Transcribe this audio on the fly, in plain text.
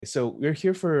So we're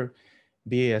here for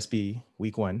BASB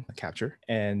Week 1 Capture,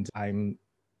 and I'm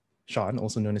Sean,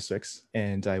 also known as Swix,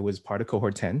 and I was part of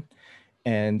Cohort 10.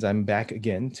 And I'm back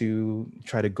again to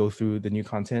try to go through the new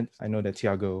content. I know that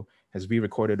Tiago has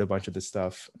re-recorded a bunch of this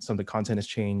stuff. Some of the content has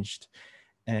changed,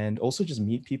 and also just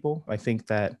meet people. I think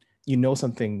that you know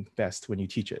something best when you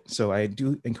teach it. So I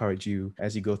do encourage you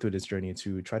as you go through this journey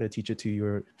to try to teach it to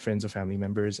your friends or family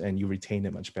members, and you retain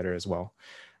it much better as well.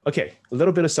 Okay, a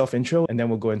little bit of self-intro, and then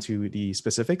we'll go into the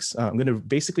specifics. I'm going to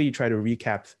basically try to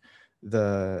recap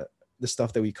the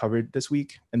stuff that we covered this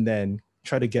week, and then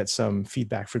try to get some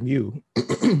feedback from you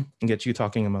and get you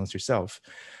talking amongst yourself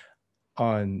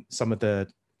on some of the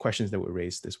questions that were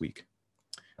raised this week.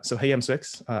 So hey, I'm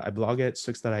Swix. I blog at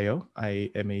swix.io.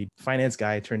 I am a finance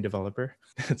guy turned developer.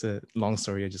 It's a long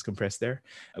story I just compressed there.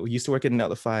 We used to work at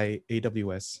Netlify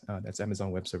AWS, that's Amazon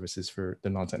Web Services for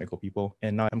the non-technical people.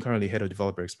 And now I'm currently head of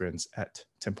developer experience at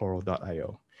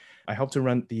temporal.io. I help to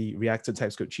run the React to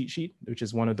TypeScript cheat sheet, which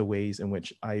is one of the ways in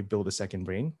which I build a second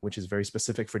brain, which is very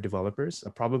specific for developers.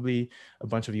 Probably a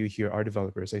bunch of you here are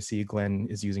developers. I see Glenn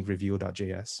is using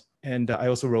Reveal.js. And I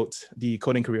also wrote the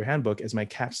Coding Career Handbook as my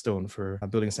capstone for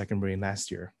building a second brain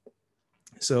last year.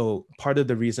 So part of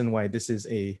the reason why this is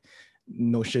a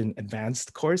Notion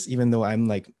advanced course, even though I'm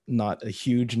like not a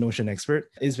huge Notion expert,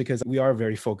 is because we are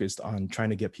very focused on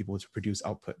trying to get people to produce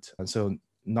output. And so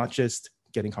not just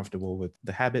getting comfortable with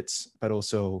the habits, but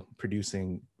also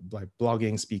producing, like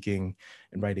blogging, speaking,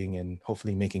 and writing, and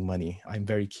hopefully making money. I'm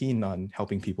very keen on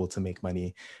helping people to make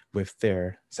money with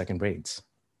their second brains.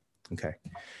 Okay.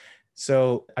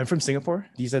 So I'm from Singapore.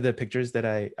 These are the pictures that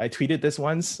I tweeted this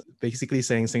once, basically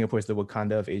saying Singapore is the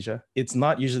Wakanda of Asia. It's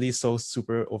not usually so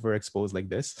super overexposed like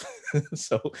this.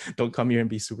 So don't come here and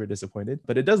be super disappointed,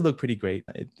 but it does look pretty great.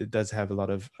 It does have a lot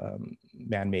of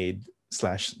man-made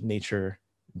 / nature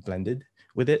blended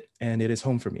with it, and it is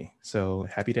home for me. So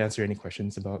happy to answer any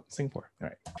questions about Singapore. All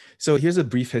right. So here's a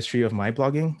brief history of my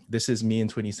blogging. This is me in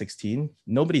 2016.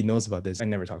 Nobody knows about this. I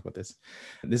never talk about this.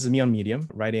 This is me on Medium,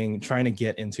 writing, trying to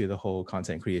get into the whole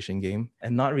content creation game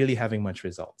and not really having much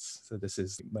results. So this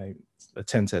is my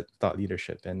attempt at thought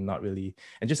leadership and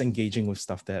just engaging with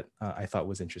stuff that I thought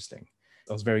was interesting.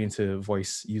 I was very into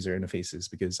voice user interfaces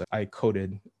because I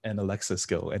coded an Alexa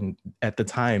skill. And at the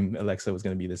time, Alexa was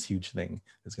going to be this huge thing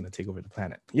that's going to take over the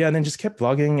planet. Yeah, and then just kept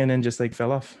blogging and then just like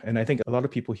fell off. And I think a lot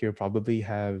of people here probably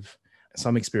have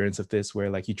some experience of this where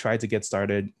like you tried to get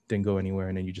started, didn't go anywhere,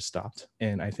 and then you just stopped.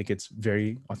 And I think it's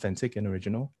very authentic and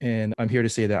original. And I'm here to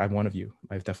say that I'm one of you.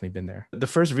 I've definitely been there. The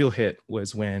first real hit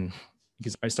was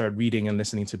because I started reading and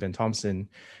listening to Ben Thompson,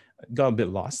 got a bit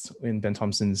lost in Ben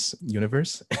Thompson's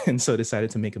universe, and so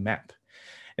decided to make a map.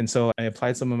 And so I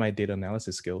applied some of my data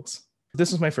analysis skills.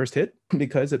 This was my first hit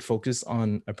because it focused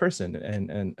on a person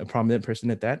and a prominent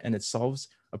person at that, and it solves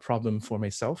a problem for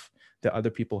myself that other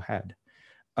people had.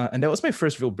 And that was my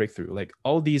first real breakthrough. Like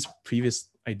all these previous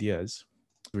ideas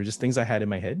were just things I had in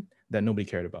my head that nobody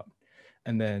cared about.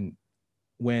 And then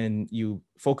when you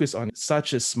focus on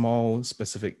such a small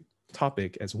specific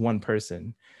topic as one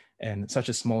person, and such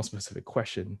a small specific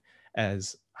question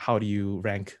as how do you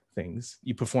rank things,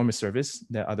 you perform a service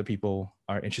that other people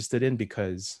are interested in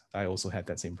because I also had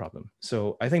that same problem.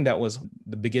 So I think that was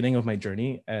the beginning of my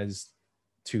journey as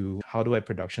to how do I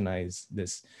productionize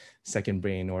this second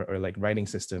brain or like writing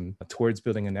system towards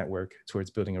building a network, towards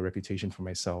building a reputation for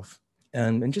myself,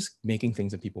 and just making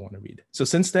things that people want to read. So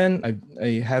since then, I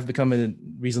have become a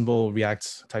reasonable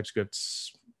React, TypeScript,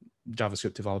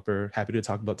 JavaScript developer, happy to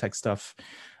talk about tech stuff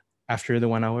after the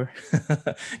 1 hour,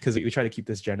 because we try to keep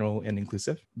this general and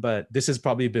inclusive. But this has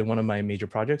probably been one of my major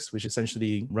projects, which is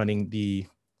essentially running the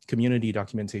community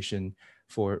documentation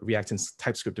for React and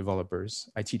TypeScript developers.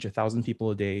 I teach 1,000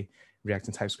 people a day React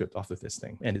and TypeScript off of this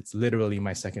thing. And it's literally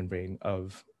my second brain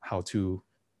of how to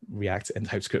React and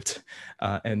TypeScript.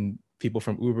 And people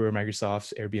from Uber,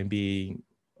 Microsoft, Airbnb,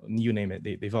 you name it,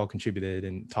 they've all contributed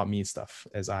and taught me stuff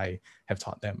as I have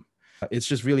taught them. It's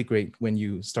just really great when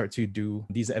you start to do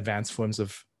these advanced forms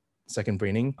of second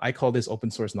braining. I call this open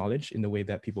source knowledge in the way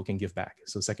that people can give back.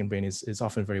 So second brain is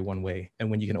often very one way. And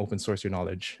when you can open source your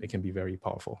knowledge, it can be very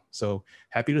powerful. So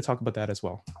happy to talk about that as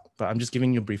well. But I'm just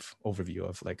giving you a brief overview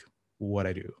of like what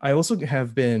I do. I also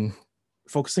have been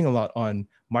focusing a lot on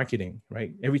marketing,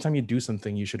 right? Every time you do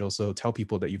something, you should also tell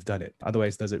people that you've done it.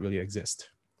 Otherwise, does it really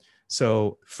exist?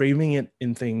 So framing it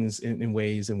in things in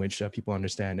ways in which people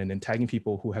understand, and then tagging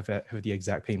people who have the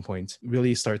exact pain point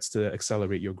really starts to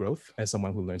accelerate your growth as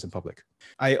someone who learns in public.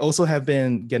 I also have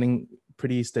been getting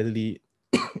pretty steadily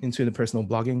into the personal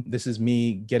blogging. This is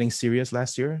me getting serious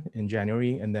last year in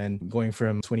January, and then going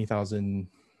from 20,000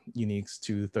 uniques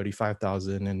to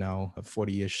 35,000 and now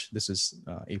 40-ish. This is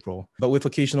April, but with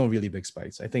occasional really big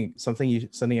spikes. I think something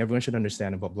everyone should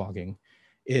understand about blogging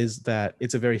is that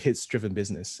it's a very hits driven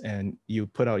business, and you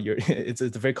put out your it's a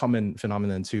very common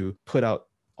phenomenon to put out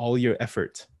all your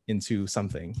effort into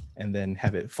something and then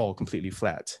have it fall completely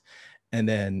flat, and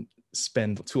then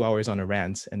spend 2 hours on a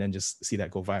rant and then just see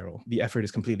that go viral. The effort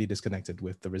is completely disconnected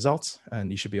with the results, and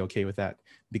you should be okay with that,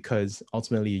 because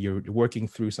ultimately you're working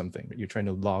through something. You're trying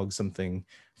to log something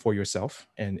for yourself,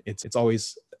 and it's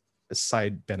always a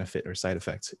side benefit or side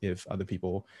effect if other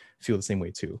people feel the same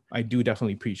way too. I do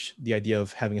definitely preach the idea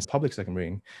of having a public second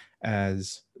brain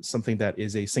as something that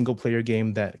is a single player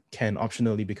game that can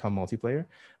optionally become multiplayer.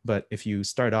 But if you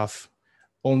start off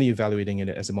only evaluating it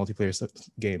as a multiplayer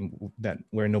game that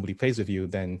where nobody plays with you,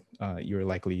 then you're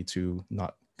likely to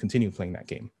not continue playing that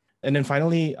game. And then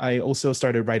finally, I also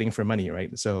started writing for money,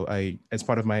 right? So as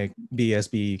part of my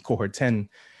BASB cohort 10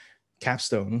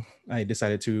 capstone, I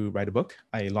decided to write a book.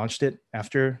 I launched it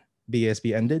after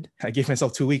BASB ended. I gave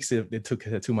myself 2 weeks. It took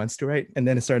 2 months to write. And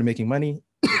then I started making money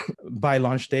by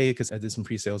launch day, because I did some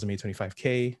pre-sales and made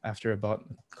 25K. After about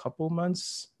a couple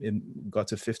months, it got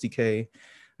to 50K.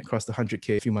 I crossed the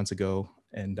 100K a few months ago,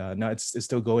 and now it's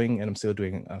still going, and I'm still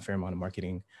doing a fair amount of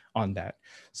marketing on that.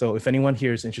 So if anyone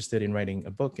here is interested in writing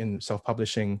a book and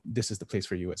self-publishing, this is the place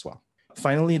for you as well.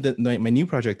 Finally, my new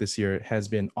project this year has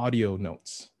been audio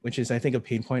notes, which is, I think, a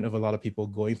pain point of a lot of people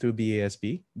going through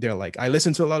BASB. They're like, I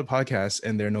listen to a lot of podcasts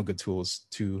and there are no good tools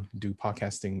to do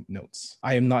podcasting notes.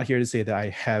 I am not here to say that I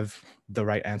have the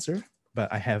right answer,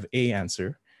 but I have a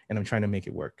answer, and I'm trying to make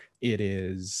it work. It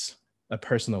is a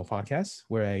personal podcast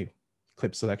where I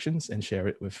clip selections and share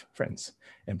it with friends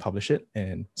and publish it.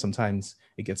 And sometimes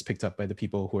it gets picked up by the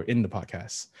people who are in the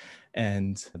podcast.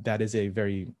 And that is a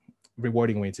very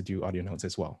rewarding way to do audio notes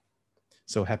as well.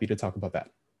 So happy to talk about that.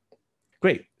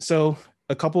 Great. So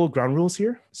a couple of ground rules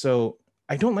here. So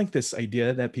I don't like this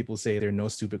idea that people say there are no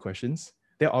stupid questions.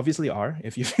 There obviously are.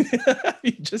 If you,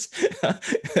 you just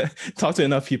talk to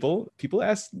enough people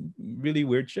ask really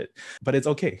weird shit, but it's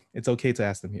okay. It's okay to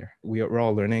ask them here. We're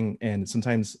all learning, and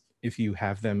sometimes if you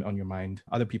have them on your mind,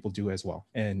 other people do as well.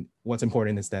 And what's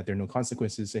important is that there are no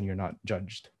consequences and you're not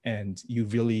judged, and you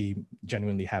really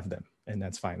genuinely have them. And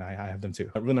that's fine. I have them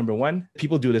too. Rule number 1,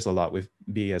 people do this a lot with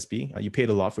BASB. You paid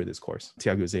a lot for this course.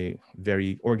 Tiago is a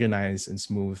very organized and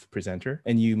smooth presenter,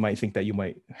 and you might think that you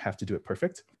might have to do it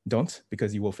perfect. Don't,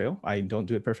 because you will fail. I don't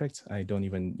do it perfect. I don't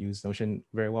even use Notion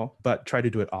very well, but try to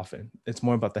do it often. It's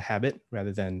more about the habit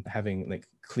rather than having like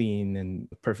clean and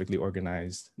perfectly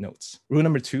organized notes. Rule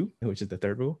number 2, which is the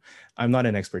third rule, I'm not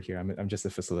an expert here. I'm just a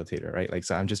facilitator, right? Like,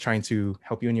 so I'm just trying to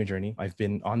help you in your journey. I've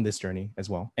been on this journey as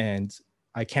well, and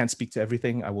I can't speak to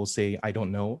everything. I will say I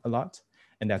don't know a lot,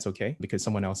 and that's okay, because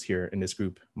someone else here in this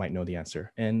group might know the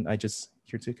answer, and I just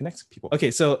here to connect people.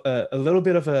 Okay, so a little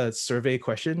bit of a survey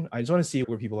question. I just want to see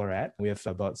where people are at. We have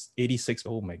about 86.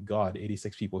 Oh my God,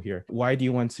 86 people here. Why do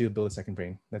you want to build a second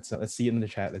brain? Let's see it in the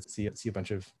chat. Let's see a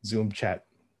bunch of Zoom chat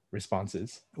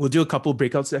responses. We'll do a couple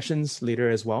breakout sessions later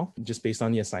as well, just based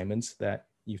on the assignments that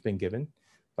you've been given.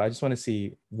 But I just want to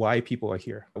see why people are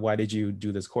here. Why did you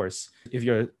do this course? If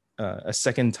you're a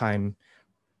second time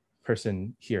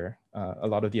person here, a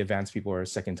lot of the advanced people are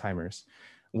second timers.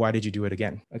 Why did you do it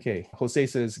again? Okay, Jose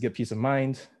says get peace of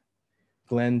mind.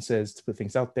 Glenn says to put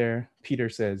things out there. Peter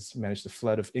says manage the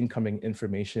flood of incoming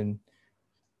information.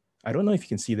 I don't know if you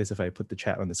can see this if I put the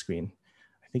chat on the screen.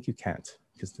 I think you can't,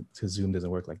 because Zoom doesn't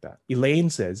work like that. Elaine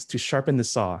says to sharpen the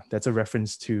saw. That's a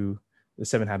reference to the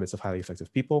 7 Habits of Highly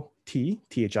Effective People.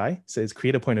 THI says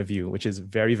create a point of view, which is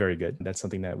very, very good. That's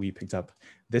something that we picked up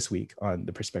this week on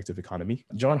the perspective economy.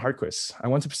 John Hartquist, I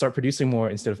want to start producing more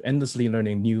instead of endlessly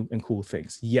learning new and cool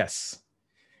things. Yes,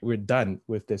 we're done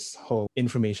with this whole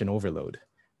information overload,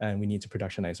 and we need to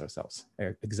productionize ourselves.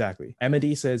 Exactly.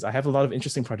 Amity says, I have a lot of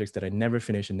interesting projects that I never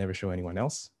finish and never show anyone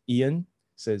else. Ian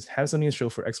says, have something to show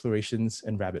for explorations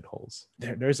and rabbit holes.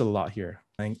 There's a lot here.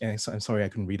 And I'm sorry I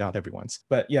couldn't read out everyone's.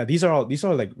 But yeah, these are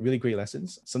like really great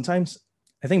lessons. Sometimes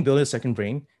I think building a second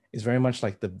brain is very much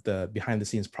like the behind the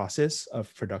scenes process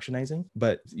of productionizing.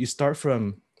 But you start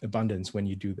from abundance when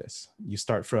you do this. You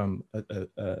start from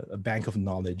a bank of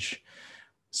knowledge.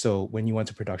 So when you want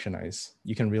to productionize,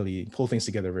 you can really pull things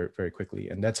together very, very quickly.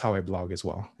 And that's how I blog as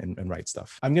well and write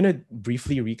stuff. I'm going to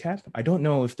briefly recap. I don't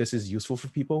know if this is useful for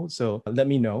people. So let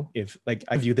me know if, like,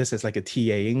 I view this as like a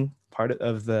TAing part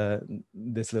of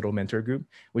this little mentor group,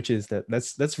 which is that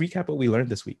let's recap what we learned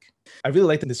this week. I really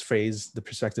liked this phrase, the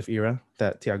perspective era,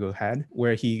 that Tiago had,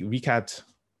 where he recapped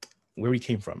where we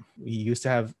came from. We used to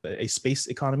have a space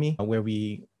economy where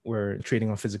we were trading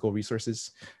on physical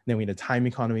resources. Then we had a time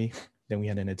economy. Then we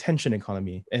had an attention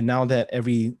economy. And now that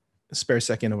every spare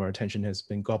second of our attention has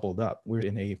been gobbled up, we're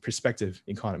in a perspective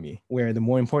economy, where the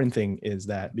more important thing is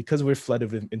that because we're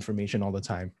flooded with information all the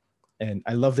time, and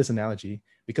I love this analogy,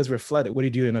 because we're flooded, what do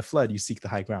you do in a flood? You seek the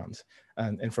high ground.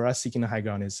 And for us, seeking the high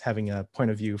ground is having a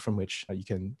point of view from which you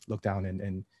can look down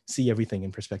and see everything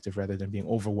in perspective rather than being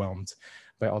overwhelmed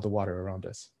by all the water around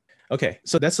us. Okay,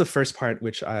 so that's the first part,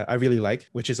 which I really like,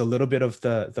 which is a little bit of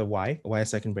the why a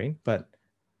second brain, but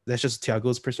that's just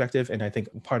Tiago's perspective. And I think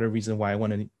part of the reason why I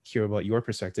want to hear about your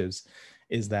perspectives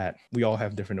is that we all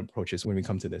have different approaches when we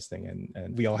come to this thing,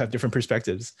 and we all have different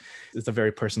perspectives. It's a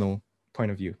very personal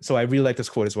point of view. So I really like this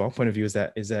quote as well. Point of view is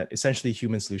that essentially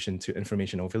human solution to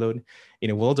information overload. In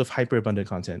a world of hyper-abundant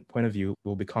content, point of view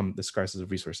will become the scarcest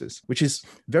of resources, which is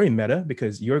very meta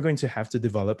because you're going to have to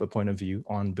develop a point of view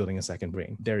on building a second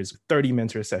brain. There's 30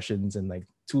 mentor sessions and like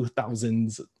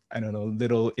 2,000, I don't know,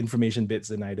 little information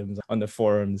bits and items on the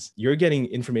forums. You're getting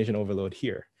information overload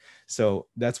here. So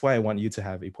that's why I want you to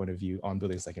have a point of view on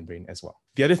building a second brain as well.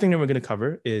 The other thing that we're going to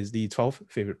cover is the 12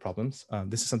 favorite problems.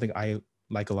 This is something I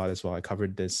like a lot as well. I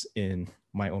covered this in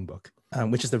my own book,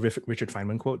 which is the Richard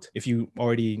Feynman quote. If you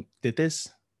already did this,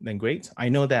 then great. I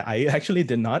know that I actually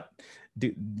did not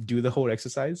do the whole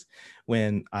exercise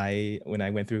when I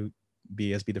went through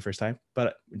BASB the first time,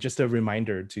 but just a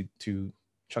reminder to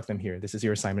chuck them here. This is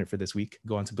your assignment for this week.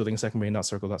 Go on to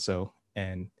buildingasecondbrain.circle.so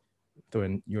and throw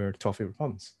in your 12 favorite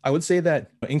problems. I would say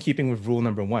that in keeping with rule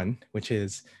number 1, which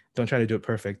is don't try to do it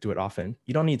perfect, do it often.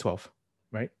 You don't need 12,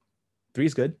 right? 3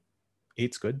 is good.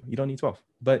 8's good. You don't need 12,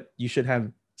 but you should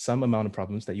have some amount of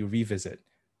problems that you revisit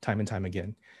time and time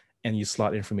again, and you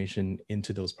slot information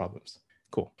into those problems.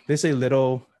 Cool. This is a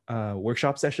little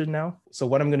workshop session now. So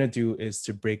what I'm going to do is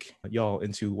to break y'all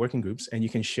into working groups, and you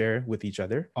can share with each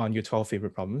other on your 12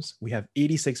 favorite problems. We have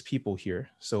 86 people here.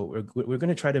 So we're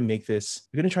going to try to make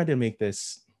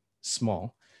this,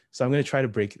 small. So I'm going to try to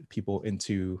break people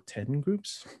into 10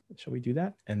 groups. Shall we do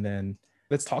that? And then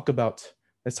let's talk about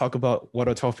what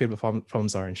our 12 favorite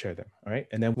problems are and share them. All right.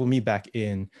 And then we'll meet back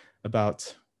in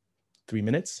about 3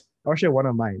 minutes. I'll share one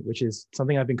of mine, which is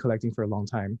something I've been collecting for a long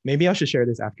time. Maybe I should share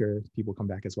this after people come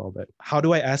back as well. But how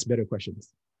do I ask better questions?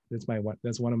 That's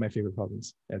one of my favorite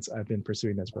problems. I've been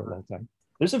pursuing this for a long time.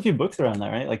 There's a few books around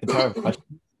that, right? Like The Power of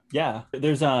Questions. Yeah.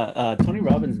 There's Tony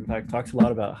Robbins, in fact, talks a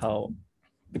lot about how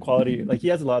the quality, like he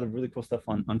has a lot of really cool stuff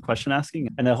on question asking.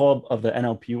 And the whole of the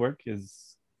NLP work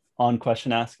is on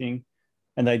question asking.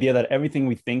 And the idea that everything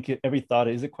we think, every thought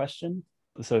is a question.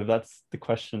 So if that's the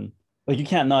question, like you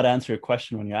can't not answer a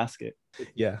question when you ask it.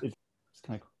 Yeah. It's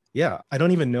kind of cool. Yeah. I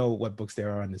don't even know what books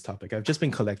there are on this topic. I've just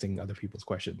been collecting other people's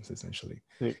questions, essentially.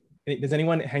 Great. Does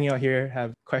anyone hanging out here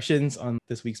have questions on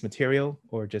this week's material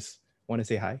or just want to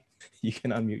say hi? You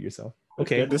can unmute yourself.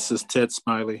 Okay. This is Ted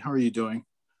Smiley. How are you doing?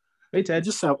 Hey, Ted.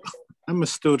 I'm a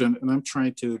student and I'm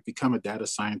trying to become a data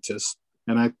scientist.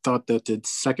 And I thought that the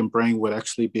second brain would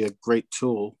actually be a great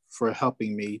tool for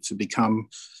helping me to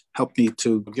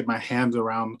get my hands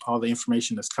around all the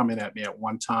information that's coming at me at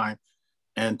one time,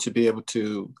 and to be able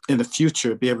to, in the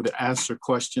future, be able to answer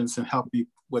questions and help me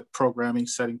with programming,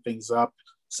 setting things up,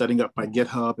 setting up my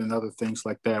GitHub and other things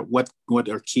like that. What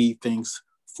are key things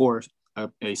for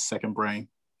a second brain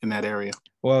in that area?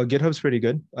 Well, GitHub's pretty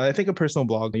good. I think a personal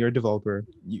blog, you're a developer,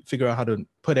 you figure out how to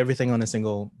put everything on a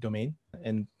single domain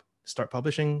and start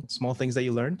publishing small things that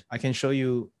you learned. I can show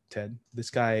you, Ted,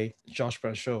 this guy, Josh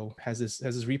Brasheau, has this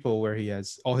repo where he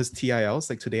has all his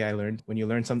TILs. Like today I learned when you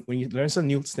learn some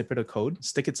new snippet of code,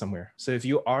 stick it somewhere. So if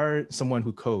you are someone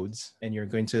who codes and you're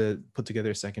going to put together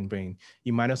a second brain,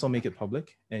 you might as well make it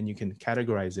public, and you can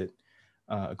categorize it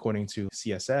according to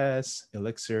CSS,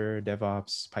 Elixir,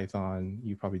 DevOps, Python.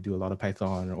 You probably do a lot of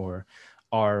Python or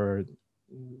R,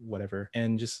 whatever,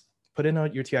 and just put in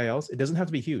your TILs. It doesn't have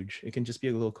to be huge. It can just be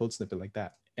a little code snippet like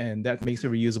that. And that makes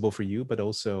it reusable for you, but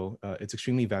also it's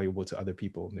extremely valuable to other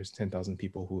people. There's 10,000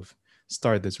 people who've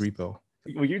started this repo.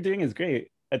 What you're doing is great.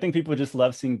 I think people just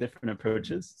love seeing different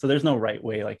approaches. So there's no right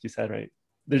way, like you said, right?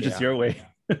 There's just your way.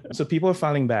 So people are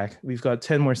filing back. We've got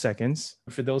 10 more seconds.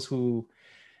 For those who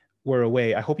were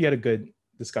away, I hope you had a good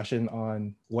discussion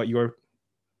on what your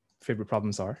favorite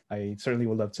problems are. I certainly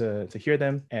would love to hear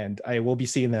them, and I will be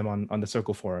seeing them on the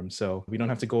Circle forum, so we don't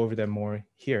have to go over them more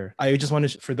here. I just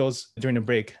wanted, for those during the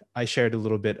break, I shared a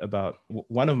little bit about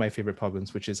one of my favorite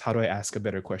problems, which is how do I ask a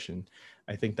better question?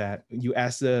 I think that you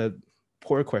ask a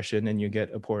poor question and you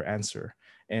get a poor answer.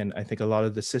 And I think a lot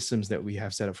of the systems that we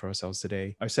have set up for ourselves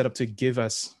today are set up to give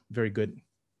us very good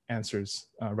answers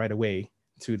right away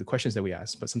to the questions that we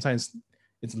ask. But sometimes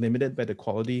it's limited by the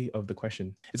quality of the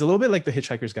question. It's a little bit like the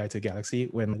Hitchhiker's Guide to the Galaxy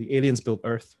when the aliens built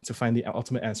Earth to find the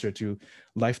ultimate answer to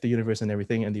life, the universe, and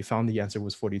everything, and they found the answer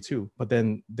was 42. But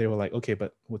then they were like, okay,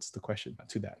 but what's the question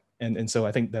to that? And so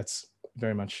I think that's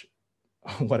very much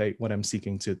what I'm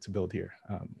seeking to build here,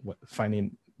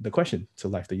 finding the question to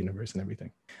life, the universe, and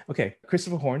everything. Okay,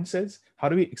 Christopher Horn says, how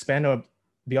do we expand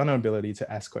beyond our ability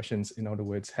to ask questions? In other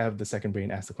words, have the second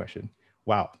brain ask the question.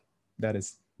 Wow, that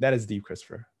is deep,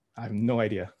 Christopher. I have no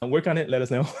idea. Work on it, let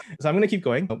us know. So I'm going to keep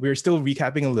going. We're still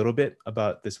recapping a little bit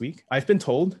about this week. I've been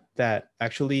told that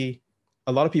actually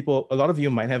a lot of you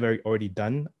might have already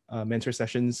done mentor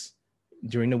sessions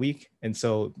during the week. And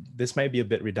so this might be a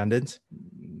bit redundant,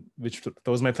 which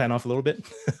throws my plan off a little bit,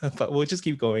 but we'll just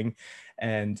keep going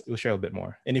and we'll share a bit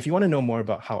more. And if you want to know more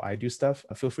about how I do stuff,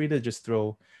 feel free to just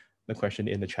throw the question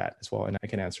in the chat as well, and I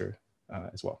can answer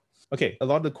as well. Okay, a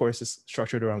lot of the course is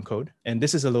structured around code, and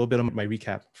this is a little bit of my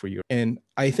recap for you. And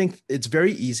I think it's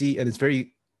very easy and it's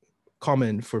very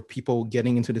common for people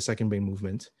getting into the second brain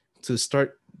movement to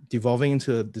start devolving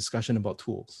into a discussion about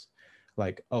tools.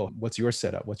 Like, oh, what's your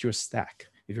setup? What's your stack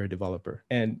if you're a developer?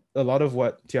 And a lot of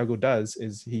what Tiago does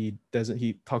is he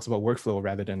talks about workflow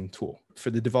rather than tool.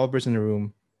 For the developers in the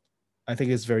room, I think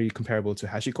it's very comparable to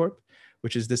HashiCorp,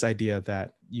 which is this idea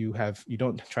that you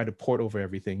don't try to port over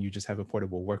everything, you just have a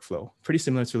portable workflow. Pretty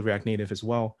similar to React Native as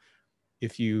well.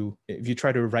 If you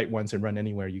try to write once and run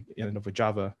anywhere, you end up with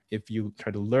Java. If you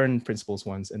try to learn principles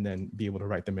once and then be able to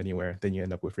write them anywhere, then you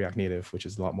end up with React Native, which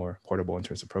is a lot more portable in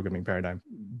terms of programming paradigm.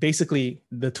 Basically,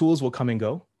 the tools will come and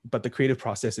go, but the creative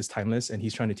process is timeless, and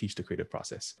he's trying to teach the creative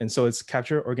process. And so it's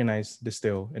capture, organize,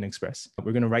 distill, and express.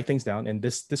 We're going to write things down, and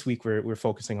this week we're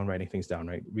focusing on writing things down,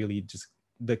 right? Really just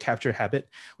the capture habit,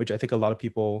 which I think a lot of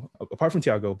people, apart from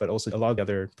Tiago, but also a lot of the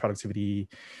other productivity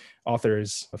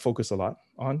authors focus a lot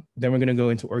on. Then we're going to go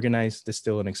into organize,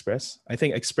 distill, and express. I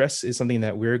think express is something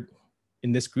that we're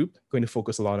in this group going to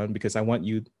focus a lot on, because I want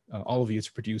you, all of you,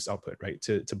 to produce output, right?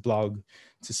 To blog,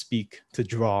 to speak, to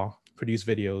draw, produce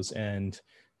videos, and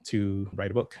to write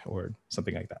a book or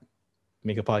something like that.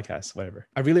 Make a podcast, whatever.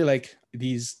 I really like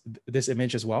this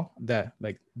image as well, that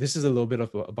like this is a little bit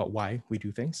about why we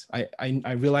do things.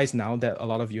 I realize now that a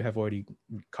lot of you have already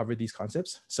covered these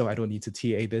concepts, so I don't need to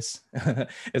TA this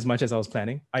as much as I was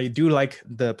planning. I do like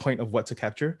the point of what to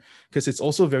capture, because it's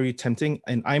also very tempting,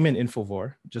 and I'm an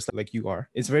infovore, just like you are.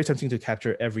 It's very tempting to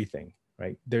capture everything.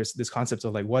 Right? There's this concept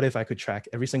of like, what if I could track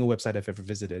every single website I've ever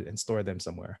visited and store them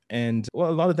somewhere? And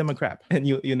well, a lot of them are crap, and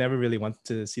you never really want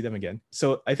to see them again.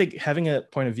 So I think having a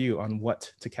point of view on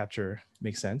what to capture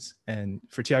makes sense. And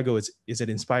for Tiago, is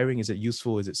it inspiring? Is it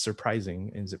useful? Is it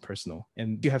surprising? Is it personal?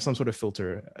 And you have some sort of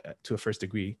filter to a first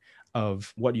degree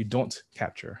of what you don't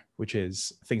capture, which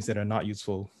is things that are not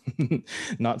useful,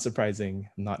 not surprising,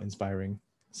 not inspiring,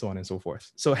 so on and so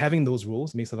forth. So having those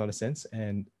rules makes a lot of sense.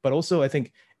 But also I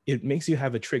think it makes you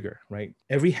have a trigger, right?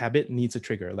 Every habit needs a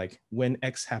trigger, like when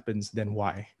X happens, then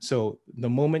Y. So the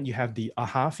moment you have the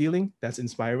aha feeling, that's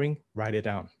inspiring, write it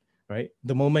down, right?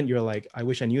 The moment you're like, I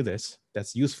wish I knew this,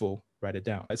 that's useful, write it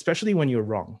down, especially when you're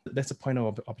wrong. That's a point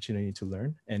of opportunity to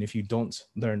learn. And if you don't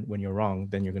learn when you're wrong,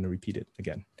 then you're going to repeat it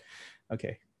again.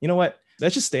 Okay, you know what?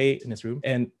 Let's just stay in this room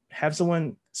and have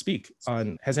someone speak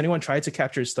on, has anyone tried to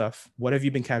capture stuff? What have you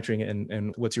been capturing,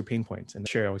 and what's your pain points? And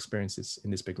share our experiences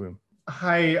in this big room.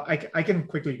 Hi, I can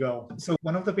quickly go. So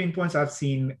one of the pain points I've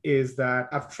seen is that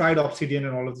I've tried Obsidian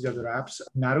and all of these other apps,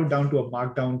 narrowed down to a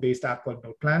markdown-based app called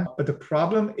Noteplan. But the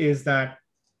problem is that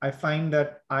I find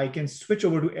that I can switch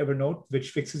over to Evernote, which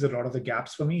fixes a lot of the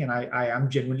gaps for me, and I am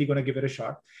genuinely going to give it a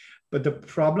shot. But the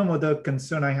problem or the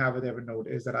concern I have with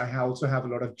Evernote is that I also have a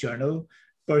lot of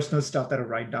personal stuff that I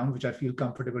write down, which I feel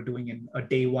comfortable doing in a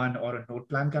day one or a note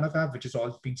plan kind of app, which is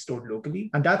all being stored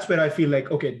locally. And that's where I feel like,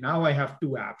 okay, now I have two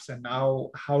apps. And now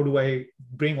how do I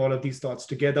bring all of these thoughts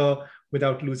together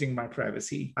without losing my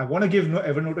privacy? I want to give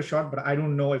Evernote a shot, but I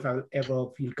don't know if I'll ever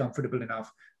feel comfortable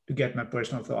enough to get my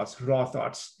personal thoughts, raw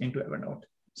thoughts into Evernote.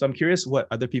 So I'm curious what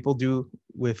other people do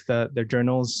with their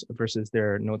journals versus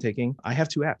their note-taking. I have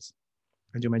two apps.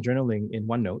 I do my journaling in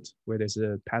OneNote, where there's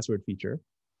a password feature.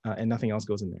 And nothing else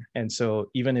goes in there. And so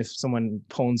even if someone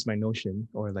pwns my Notion,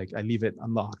 or like I leave it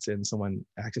unlocked and someone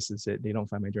accesses it, they don't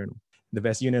find my journal. The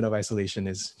best unit of isolation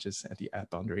is just at the app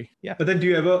boundary. Yeah. But then do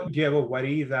you ever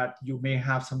worry that you may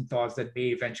have some thoughts that may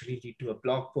eventually lead to a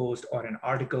blog post or an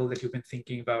article that you've been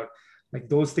thinking about? Like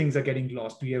those things are getting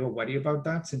lost. Do you ever worry about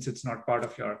that, since it's not part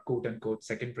of your quote unquote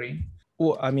second brain?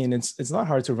 Well, I mean, it's not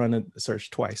hard to run a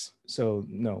search twice. So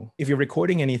no, if you're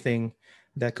recording anything,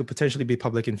 that could potentially be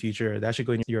public in future. That should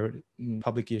go in your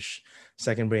public-ish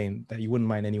second brain that you wouldn't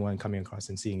mind anyone coming across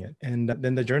and seeing it. And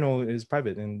then the journal is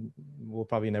private and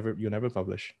you'll never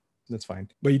publish. That's fine.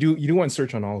 But you do want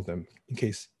search on all of them in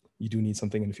case you do need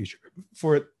something in the future.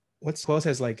 For who else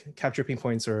has like capture pain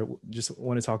points or just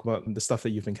want to talk about the stuff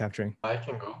that you've been capturing? I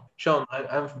can go. Sean,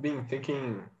 I've been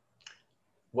thinking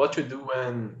what to do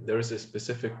when there is a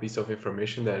specific piece of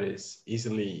information that is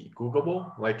easily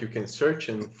Googleable, like you can search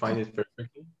and find it very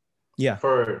quickly. Yeah.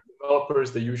 For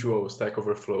developers, the usual Stack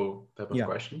Overflow type of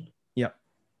question. Yeah.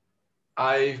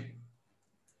 I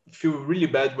feel really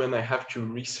bad when I have to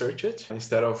research it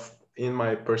instead of in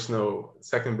my personal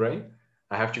second brain.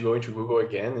 I have to go into Google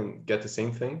again and get the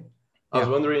same thing. I was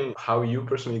wondering how you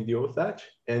personally deal with that,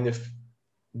 and if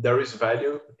there is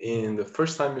value in the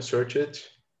first time you search it,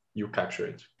 you capture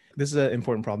it. This is an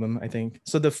important problem, I think.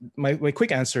 So my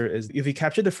quick answer is if you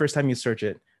capture the first time you search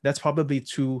it, that's probably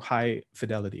too high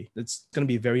fidelity. It's going to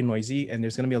be very noisy and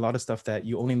there's going to be a lot of stuff that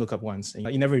you only look up once and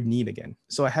you never need again.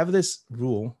 So I have this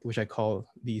rule, which I call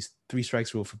the 3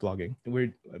 strikes rule for blogging,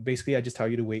 where basically I just tell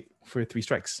you to wait for 3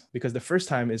 strikes, because the first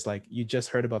time is like you just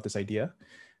heard about this idea.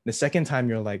 The second time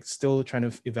you're like still trying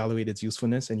to evaluate its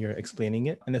usefulness and you're explaining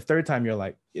it. And the third time you're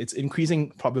like, it's increasing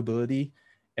probability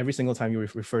every single time you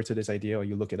refer to this idea or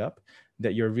you look it up,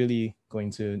 that you're really going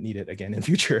to need it again in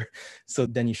future. So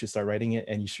then you should start writing it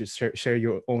and you should share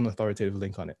your own authoritative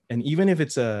link on it. And even if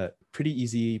it's a pretty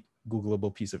easy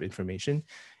Googleable piece of information,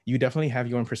 you definitely have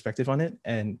your own perspective on it.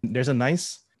 And there's a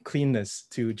nice cleanness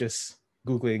to just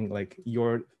Googling like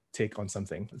your take on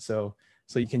something. So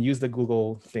you can use the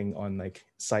Google thing on like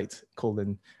site :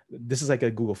 this is like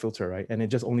a Google filter, right? And it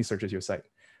just only searches your site,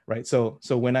 right? So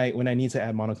when I need to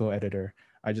add Monaco editor,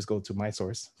 I just go to my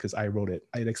source because I wrote it.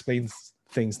 It explains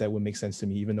things that would make sense to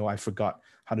me, even though I forgot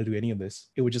how to do any of this.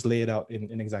 It would just lay it out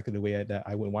in exactly the way that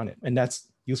I would want it. And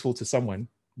that's useful to someone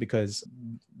because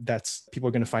people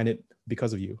are going to find it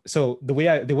because of you. So the way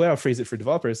I'll phrase it for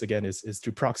developers again is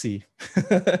to proxy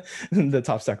the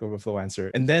top Stack Overflow answer.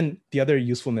 And then the other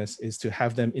usefulness is to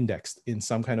have them indexed in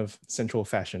some kind of central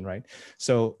fashion, right?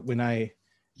 So when I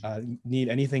need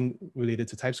anything related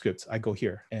to TypeScript, I go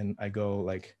here and I go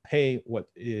like, hey, what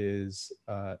is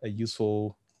a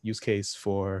useful use case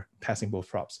for passing both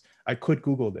props? I could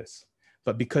Google this,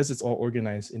 but because it's all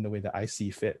organized in the way that I see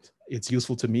fit, it's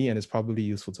useful to me and it's probably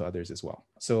useful to others as well.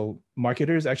 So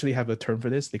marketers actually have a term for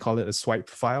this. They call it a swipe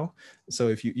file. So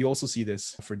if you also see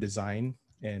this for design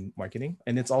and marketing,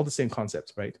 and it's all the same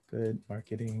concept, right? Good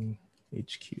marketing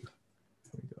HQ.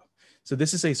 There we go. So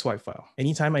this is a swipe file.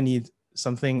 Anytime I need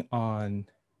something on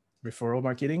referral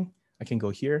marketing, I can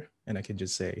go here and I can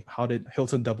just say, how did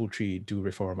Hilton Doubletree do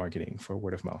referral marketing for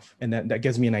word of mouth? And that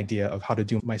gives me an idea of how to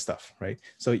do my stuff, right?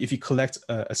 So if you collect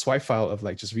a swipe file of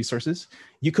like just resources,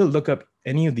 you could look up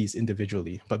any of these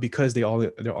individually, but because they're all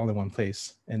in one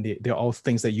place and they're all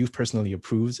things that you've personally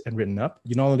approved and written up,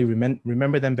 you not only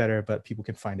remember them better, but people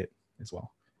can find it as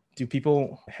well. Do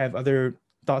people have other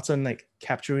thoughts on like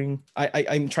capturing?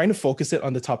 I'm trying to focus it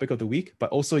on the topic of the week,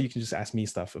 but also you can just ask me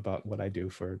stuff about what I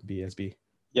do for BSB.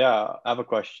 Yeah, I have a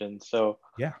question. So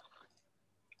yeah,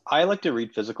 I like to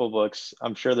read physical books.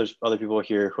 I'm sure there's other people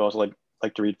here who also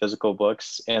like to read physical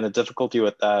books. And the difficulty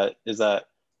with that is that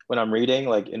when I'm reading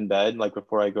like in bed, like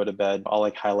before I go to bed, I'll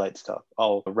like highlight stuff.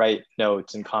 I'll write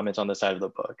notes and comments on the side of the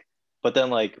book. But then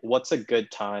like, what's a good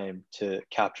time to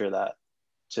capture that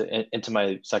into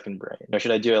my second brain? Or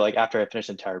should I do it like after I finish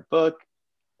the entire book,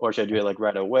 or should I do it like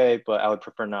right away? But I would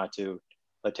prefer not to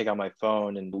like take out my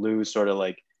phone and lose sort of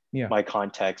like my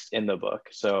context in the book.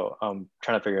 So I'm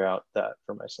trying to figure out that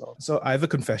for myself. So I have a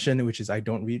confession, which is I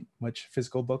don't read much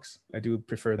physical books. I do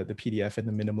prefer the PDF and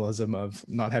the minimalism of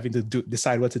not having to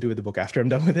decide what to do with the book after I'm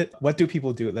done with it. What do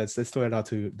people do? Let's throw it out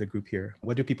to the group here.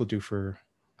 What do people do for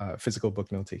physical book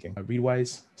note taking?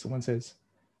 Readwise, someone says.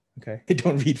 Okay, I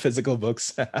don't read physical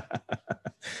books.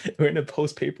 We're in a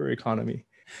post-paper economy.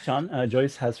 Sean,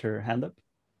 Joyce has her hand up.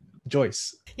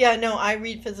 Joyce. Yeah, no, I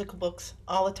read physical books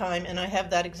all the time, and I have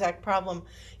that exact problem.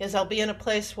 Is I'll be in a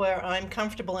place where I'm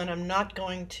comfortable and I'm not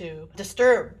going to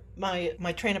disturb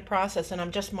my train of process, and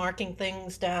I'm just marking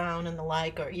things down and the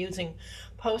like, or using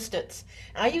Post-its.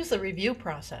 I use the review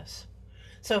process.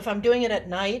 So if I'm doing it at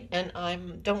night and I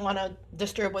don't want to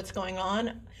disturb what's going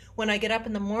on, when I get up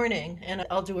in the morning and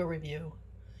I'll do a review,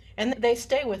 and they'll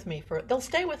stay with me for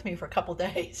a couple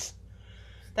days.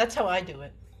 That's how I do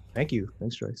it. Thank you.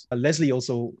 Thanks, Joyce. Leslie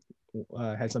also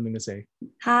had something to say.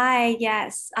 Hi,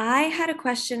 yes. I had a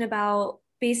question about,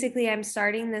 basically, I'm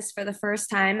starting this for the first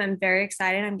time. I'm very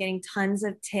excited. I'm getting tons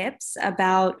of tips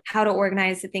about how to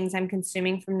organize the things I'm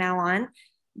consuming from now on.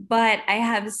 but I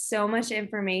have so much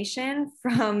information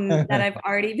from that I've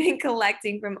already been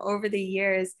collecting from over the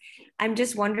years. I'm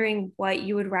just wondering what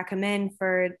you would recommend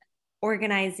for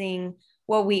organizing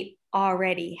what we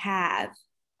already have.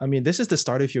 I mean, this is the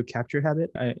start of your capture habit.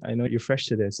 I know you're fresh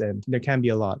to this and there can be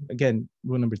a lot. Again,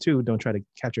 rule number 2, don't try to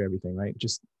capture everything, right?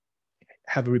 Just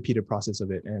have a repeated process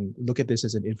of it and look at this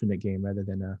as an infinite game rather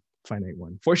than a finite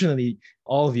one. Fortunately,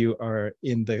 all of you are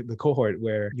in the cohort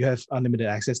where you have unlimited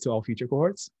access to all future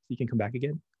cohorts. You can come back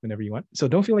again whenever you want. So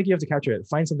don't feel like you have to capture it.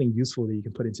 Find something useful that you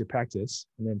can put into practice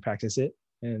and then practice it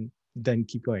and then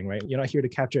keep going, right? You're not here to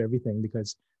capture everything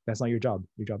because that's not your job.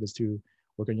 Your job is to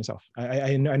work on yourself.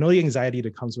 I know the anxiety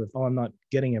that comes with, oh, I'm not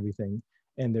getting everything.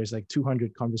 And there's like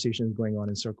 200 conversations going on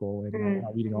in circle and I'm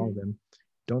not reading all of them.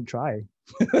 Don't try.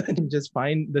 Just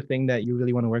find the thing that you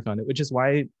really want to work on it, which is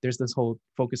why there's this whole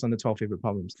focus on the 12 favorite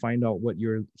problems. Find out what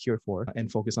you're here for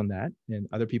and focus on that. And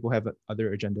other people have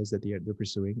other agendas that they're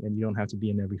pursuing and you don't have to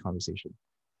be in every conversation.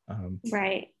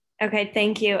 Right. Okay,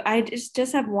 thank you. I just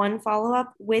have one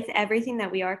follow-up with everything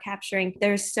that we are capturing.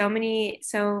 There's so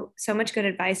much good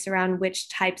advice around which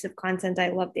types of content. I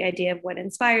love the idea of what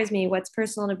inspires me, what's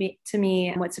personal to me,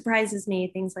 and what surprises me,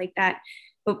 things like that.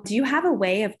 But do you have a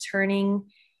way of turning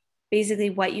basically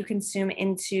what you consume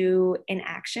into an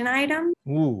action item?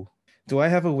 Ooh, do I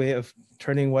have a way of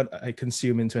turning what I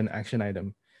consume into an action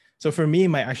item? So for me,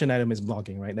 my action item is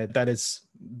blogging, right? That is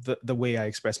the way I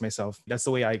express myself. That's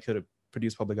the way I could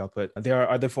produce public output. There are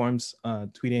other forms,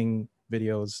 tweeting,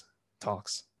 videos,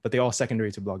 talks, but they're all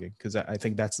secondary to blogging because I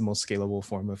think that's the most scalable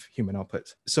form of human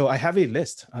output. So I have a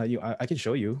list. I can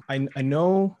show you. I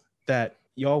know that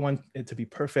y'all want it to be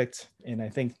perfect. And I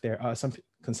think there are some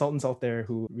consultants out there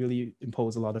who really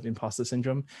impose a lot of imposter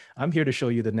syndrome. I'm here to show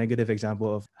you the negative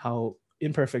example of how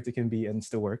imperfect it can be and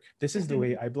still work. This is the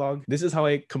way I blog. This is how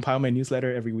I compile my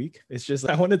newsletter every week. It's just,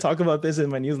 I want to talk about this in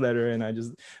my newsletter and I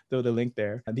just throw the link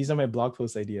there. And these are my blog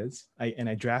post ideas. I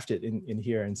draft it in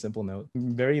here in Simple Note.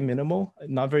 Very minimal,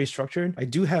 not very structured. I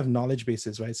do have knowledge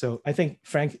bases, right? So I think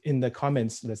Frank in the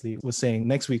comments, Leslie, was saying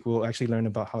next week we'll actually learn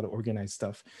about how to organize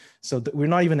stuff. So we're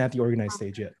not even at the organized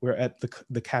stage yet. We're at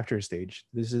the capture stage.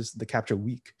 This is the capture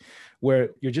week where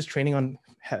you're just training on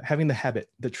having the habit,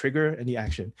 the trigger and the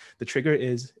action. The trigger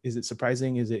is it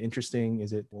surprising? Is it interesting?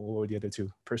 Is it, what were the other two?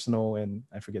 Personal and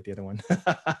I forget the other one.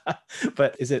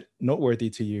 But is it noteworthy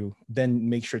to you? Then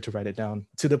make sure to write it down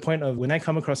to the point of when I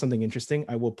come across something interesting,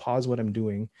 I will pause what I'm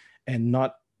doing and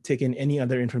not take in any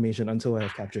other information until I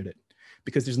have captured it.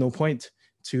 Because there's no point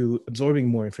to absorbing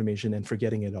more information and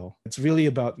forgetting it all. It's really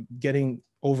about getting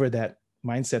over that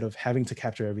mindset of having to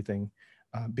capture everything.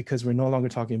 Because we're no longer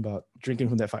talking about drinking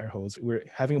from that fire hose. We're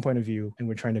having a point of view and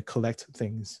we're trying to collect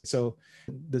things. So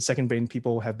the Second Brain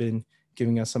people have been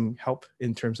giving us some help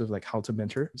in terms of like how to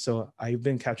mentor. So I've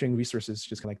been capturing resources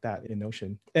just like that in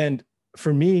Notion. And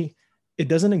for me, it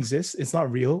doesn't exist. It's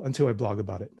not real until I blog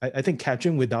about it. I think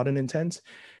capturing without an intent,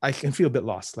 I can feel a bit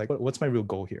lost. Like, what's my real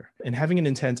goal here? And having an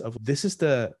intent of this is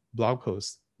the blog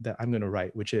post that I'm going to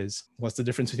write, which is what's the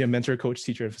difference between a mentor, coach,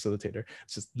 teacher, and facilitator?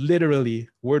 It's just literally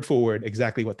word for word,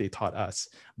 exactly what they taught us.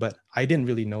 But I didn't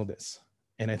really know this.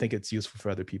 And I think it's useful for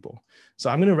other people.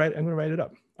 So I'm going to write it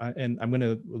up and I'm going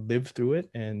to live through it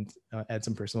and add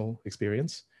some personal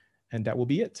experience. And that will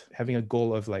be it. Having a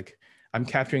goal of like, I'm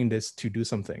capturing this to do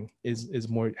something is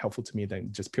more helpful to me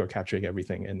than just pure capturing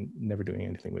everything and never doing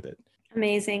anything with it.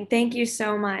 Amazing. Thank you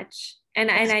so much. And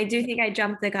I do think I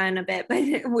jumped the gun a bit, but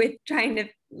with trying to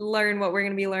learn what we're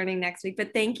going to be learning next week.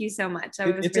 But thank you so much.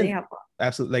 That was really helpful.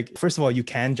 Absolutely. Like, first of all, you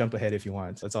can jump ahead if you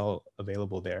want. It's all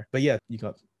available there. But yeah, you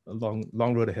got a long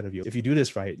road ahead of you. If you do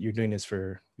this right, you're doing this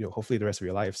for, hopefully the rest of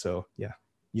your life. So yeah,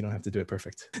 you don't have to do it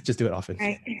perfect. Just do it often.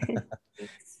 Right.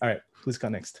 All right. Who's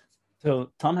got next?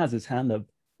 So Tom has his hand up,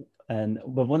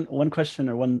 but one question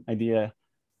or one idea.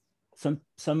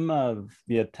 Some of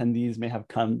the attendees may have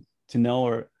come to know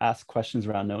or ask questions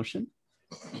around Notion.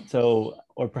 So,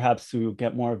 or perhaps to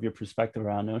get more of your perspective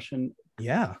around Notion.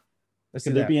 Yeah.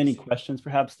 Could there be any questions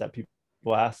perhaps that people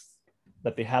ask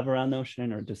that they have around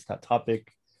Notion or just that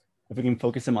topic? If we can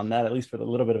focus them on that, at least for a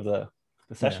little bit of the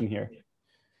session here.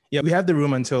 Yeah, we have the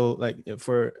room until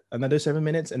for another 7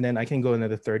 minutes, and then I can go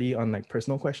another 30 on like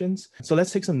personal questions. So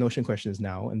let's take some Notion questions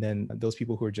now, and then those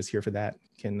people who are just here for that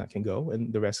can go,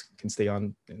 and the rest can stay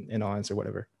on and I'll answer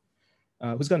whatever.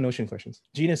 Who's got Notion questions?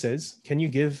 Gina says, can you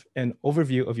give an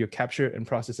overview of your capture and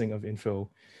processing of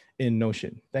info in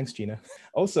Notion? Thanks, Gina.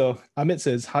 Also, Amit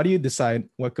says, how do you decide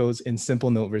what goes in Simple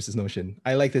Note versus Notion?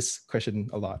 I like this question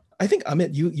a lot. I think,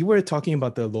 Amit, you were talking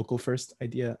about the local first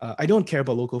idea. I don't care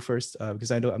about local first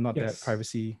because I'm not that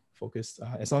privacy focused.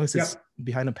 As long as it's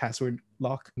behind a password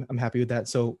lock, I'm happy with that.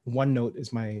 So OneNote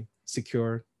is my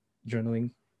secure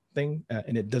journaling thing,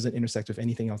 and it doesn't intersect with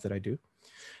anything else that I do.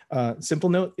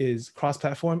 Simplenote is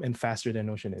cross-platform and faster than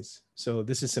Notion is. So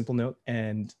this is Simplenote,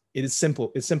 and it is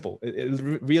simple. It's simple.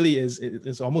 It really is.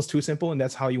 It's almost too simple, and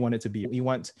that's how you want it to be. You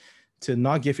want to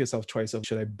not give yourself choice of,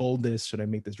 should I bold this? Should I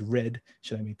make this red?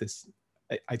 Should I make this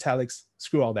italics?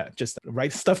 Screw all that. Just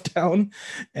write stuff down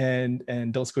and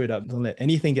don't screw it up. Don't let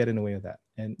anything get in the way of that.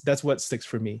 And that's what sticks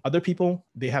for me. Other people,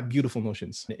 they have beautiful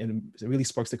notions, and it really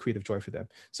sparks the creative joy for them.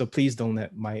 So please don't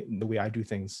let the way I do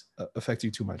things affect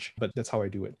you too much, but that's how I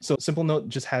do it. So Simplenote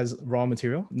just has raw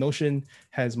material. Notion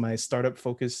has my startup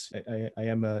focus. I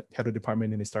am a head of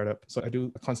department in a startup. So I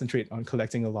do concentrate on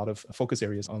collecting a lot of focus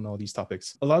areas on all these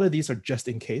topics. A lot of these are just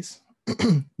in case,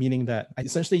 meaning that I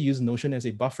essentially use Notion as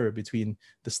a buffer between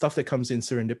the stuff that comes in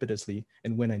serendipitously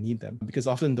and when I need them, because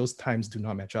often those times do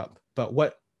not match up. But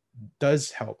what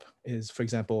does help is, for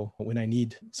example, when I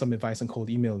need some advice on cold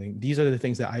emailing, these are the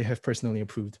things that I have personally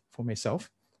approved for myself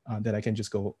that I can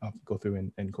just go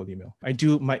through and cold email. I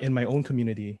do in my own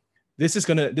community. This is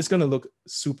gonna look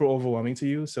super overwhelming to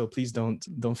you, so please don't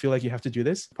feel like you have to do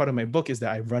this. Part of my book is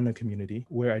that I run a community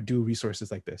where I do resources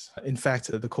like this. In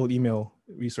fact, the cold email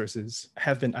resources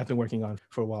I've been working on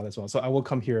for a while as well. So I will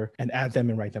come here and add them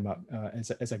and write them up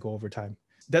as I go over time.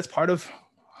 That's part of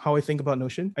how I think about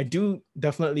Notion. I do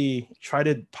definitely try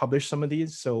to publish some of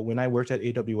these. So when I worked at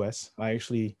AWS, I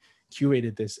actually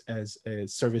curated this as a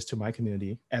service to my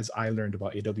community as I learned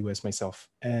about AWS myself.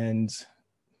 And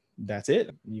that's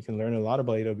it. You can learn a lot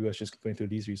about AWS just going through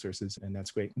these resources, and that's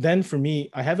great. Then for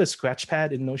me, I have a scratch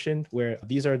pad in Notion where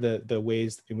these are the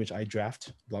ways in which I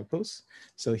draft blog posts.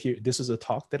 So here, this is a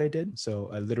talk that I did. So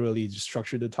I literally just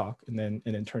structured the talk and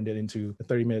then turned it into a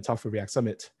 30-minute talk for React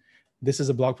Summit. This is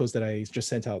a blog post that I just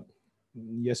sent out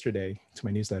yesterday to my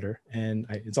newsletter, and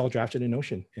it's all drafted in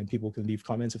Notion, and people can leave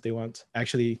comments if they want.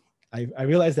 Actually, I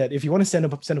realized that if you want to send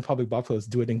a public blog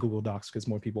post, do it in Google Docs, because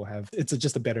more people it's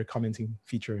just a better commenting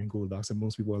feature in Google Docs, and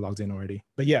most people are logged in already.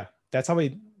 But yeah, that's how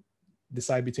I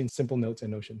decide between Simplenote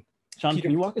and Notion. Sean, can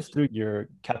you walk us through your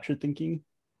capture thinking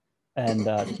and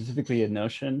specifically in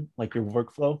Notion, like your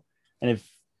workflow? And if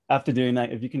after doing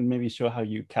that, if you can maybe show how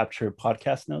you capture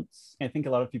podcast notes. I think a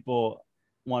lot of people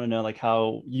want to know like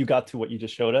how you got to what you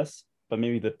just showed us, but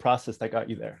maybe the process that got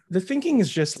you there. The thinking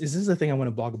is this is the thing I want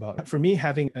to blog about. For me,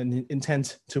 having an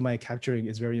intent to my capturing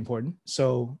is very important.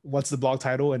 So what's the blog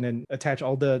title, and then attach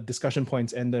all the discussion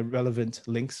points and the relevant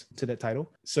links to that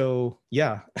title. So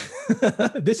yeah,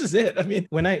 this is it. I mean,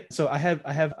 I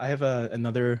have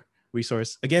another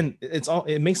resource. Again,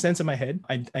 it makes sense in my head.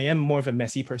 I am more of a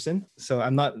messy person, so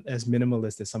I'm not as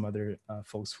minimalist as some other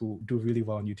folks who do really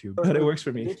well on YouTube, but it works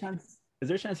for me. Is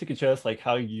there a chance you could show us like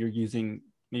how you're using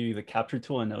maybe the capture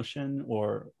tool in Notion,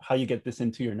 or how you get this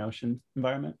into your Notion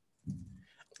environment?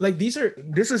 Like this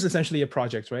is essentially a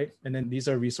project, right? And then these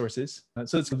are resources.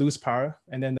 So it's loose para,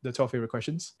 and then the 12 favorite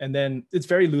questions. And then it's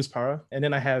very loose para. And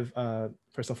then I have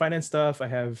personal finance stuff.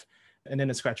 And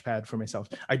then a scratch pad for myself.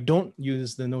 I don't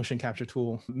use the Notion capture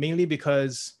tool mainly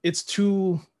because it's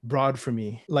too broad for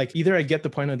me. Like either I get the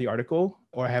point of the article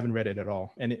or I haven't read it at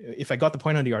all. And if I got the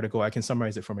point of the article, I can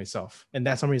summarize it for myself. And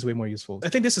that summary is way more useful. I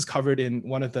think this is covered in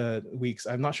one of the weeks.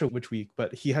 I'm not sure which week,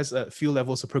 but he has a few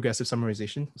levels of progressive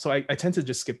summarization. So I tend to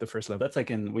just skip the first level. That's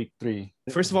like in week 3.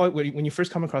 First of all, when you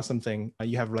first come across something,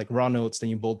 you have like raw notes,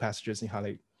 then you bold passages and you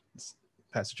highlight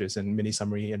passages and mini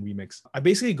summary and remix. I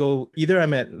basically go either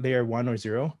I'm at layer 1 or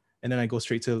 0, and then I go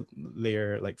straight to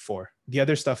layer like 4. The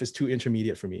other stuff is too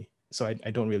intermediate for me, so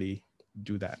I don't really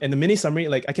do that. And the mini summary,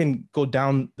 like I can go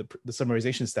down the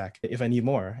summarization stack if I need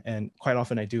more, and quite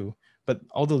often I do. But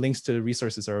all the links to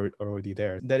resources are already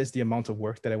there. That is the amount of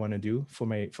work that I want to do for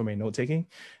my note taking,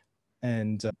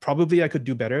 and probably I could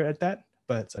do better at that,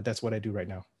 but that's what I do right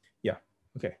now. Yeah.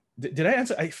 Okay. Did I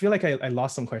answer? I feel like I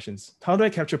lost some questions. How do I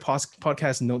capture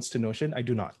podcast notes to Notion? I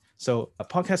do not. So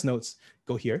podcast notes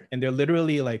go here, and they're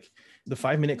literally like the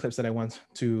 5-minute clips that I want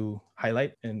to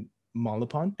highlight and mull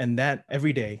upon. And that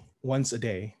every day, once a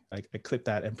day, like I clip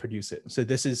that and produce it. So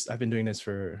I've been doing this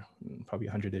for probably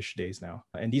 100-ish days now.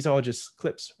 And these are all just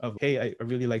clips of, hey, I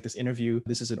really like this interview.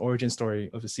 This is an origin story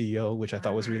of a CEO, which I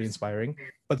thought was really inspiring.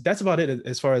 But that's about it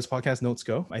as far as podcast notes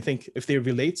go. I think if they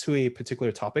relate to a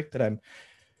particular topic that I'm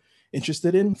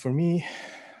interested in, for me,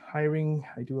 hiring,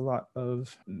 I do a lot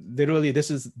of, literally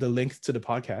this is the link to the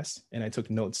podcast, and I took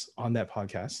notes on that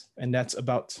podcast, and that's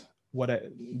about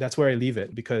that's where I leave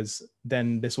it, because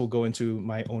then this will go into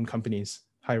my own company's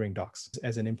hiring docs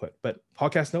as an input. But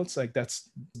podcast notes, like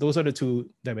those are the two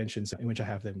dimensions in which I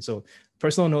have them. So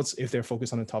personal notes if they're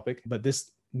focused on a topic, but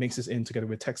this mixes in together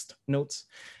with text notes.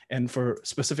 And for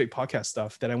specific podcast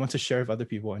stuff that I want to share with other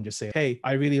people and just say, hey,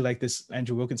 I really like this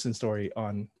Andrew Wilkinson story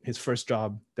on his first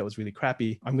job that was really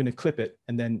crappy. I'm going to clip it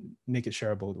and then make it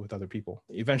shareable with other people.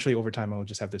 Eventually, over time, I'll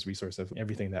just have this resource of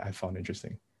everything that I found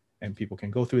interesting. And people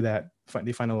can go through that,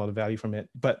 they find a lot of value from it.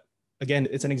 But again,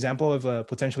 it's an example of a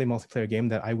potentially multiplayer game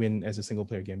that I win as a single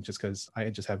player game just because I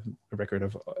just have a record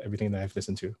of everything that I've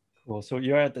listened to. Cool. So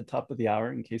you're at the top of the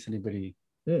hour in case anybody...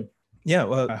 Yeah,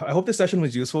 well, I hope this session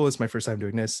was useful. It's my first time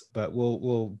doing this, but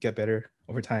we'll get better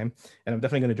over time. And I'm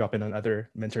definitely going to drop in on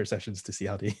other mentor sessions to see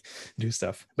how they do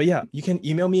stuff. But yeah, you can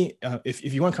email me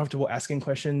if you aren't comfortable asking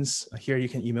questions here. You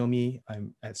can email me.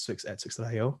 I'm at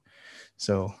swix@swix.io.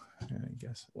 So I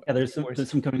guess. Yeah, there's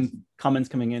some comments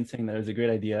coming in saying that there's a great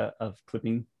idea of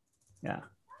clipping. Yeah.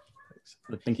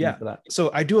 Thank you for that. So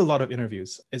I do a lot of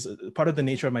interviews. It's part of the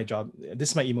nature of my job.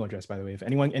 This is my email address, by the way. If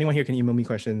anyone here can email me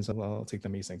questions, I'll take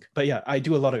them async. But yeah, I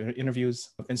do a lot of interviews.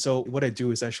 And so what I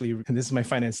do is actually, and this is my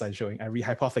finance slide showing, I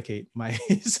rehypothecate my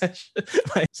session.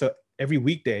 So every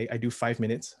weekday I do 5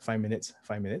 minutes, 5 minutes,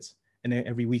 5 minutes. And then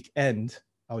every weekend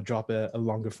I'll drop a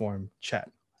longer form chat.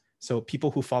 So people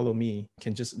who follow me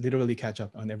can just literally catch up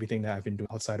on everything that I've been doing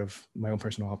outside of my own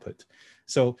personal output.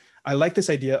 So I like this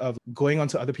idea of going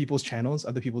onto other people's channels,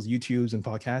 other people's YouTubes and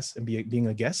podcasts and being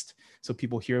a guest. So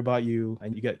people hear about you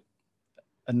and you get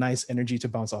a nice energy to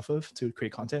bounce off of to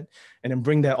create content and then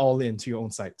bring that all into your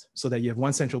own site so that you have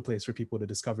one central place for people to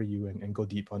discover you and go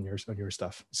deep on your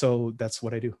stuff. So that's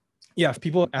what I do. Yeah,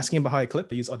 people asking about how I clip,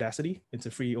 I use Audacity. It's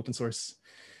a free open source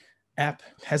app,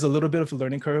 has a little bit of a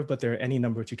learning curve, but there are any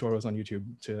number of tutorials on YouTube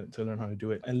to learn how to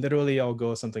do it. And literally I'll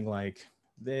go something like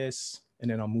this, and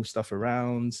then I'll move stuff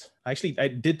around. Actually, I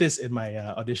did this in my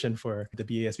audition for the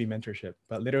BASB mentorship,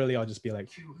 but literally I'll just be like,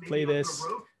 play this.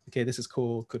 Okay, this is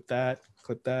cool. Clip that,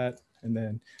 and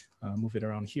then move it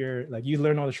around here. Like you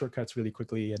learn all the shortcuts really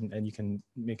quickly and you can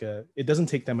it doesn't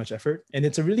take that much effort. And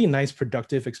it's a really nice,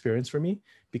 productive experience for me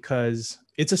because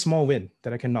it's a small win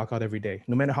that I can knock out every day.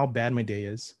 No matter how bad my day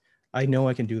is, I know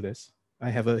I can do this. I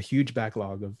have a huge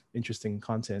backlog of interesting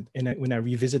content. And when I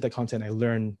revisit the content, I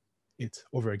learn it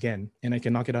over again and I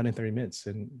can knock it out in 30 minutes.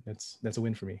 And that's a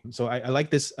win for me. So I like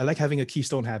this. I like having a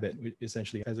keystone habit,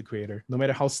 essentially, as a creator. No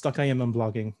matter how stuck I am on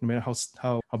blogging, no matter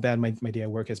how bad my day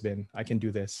at work has been, I can do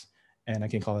this and I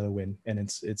can call it a win. And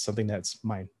it's something that's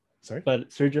mine. Sorry?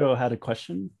 But Sergio had a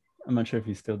question. I'm not sure if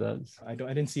he still does. I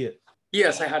didn't see it.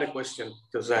 Yes, I had a question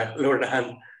because I lowered the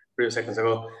hand few seconds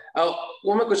ago.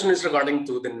 One my question is regarding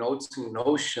to the notes in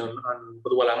Notion, and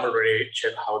but I'm already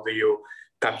checked how do you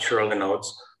capture all the notes.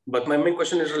 But my main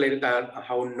question is related to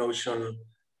how Notion,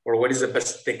 or what is the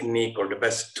best technique or the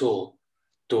best tool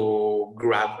to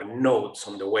grab notes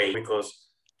on the way? Because,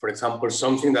 for example,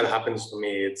 something that happens to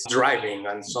me, it's driving,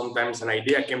 and sometimes an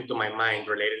idea came to my mind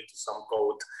related to some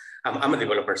code. I'm a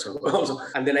developer, so also,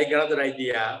 and then I got that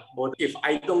idea. But if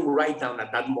I don't write down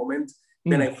at that moment,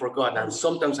 then I forgot. And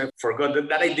sometimes I forgot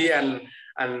that idea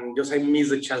and just I miss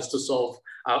the chance to solve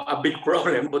a big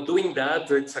problem. But doing that,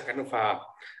 it's a kind of a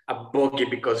buggy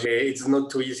because it's not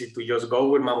too easy to just go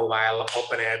with my mobile,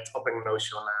 open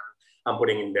Notion and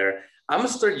putting in there. I'm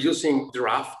start using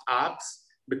Draft apps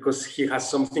because he has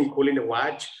something cool in the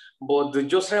watch. But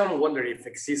just I'm wondering if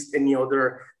exists any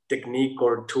other technique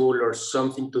or tool or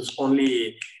something to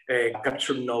only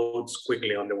capture notes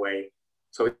quickly on the way.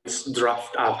 So it's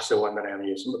Draft apps, the one that I am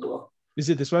using as well. Is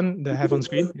it this one that I have on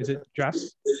screen? Is it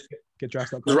Drafts? Get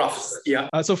Drafts.com. Drafts, yeah.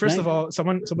 So first of all,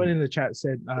 someone in the chat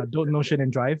said, "Don't Notion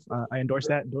and drive." I endorse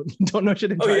that. Don't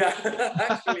Notion and drive. Oh yeah,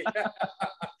 actually.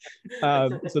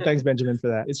 So thanks, Benjamin, for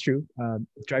that. It's true.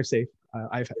 Drive safe.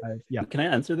 Yeah. Can I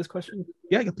answer this question?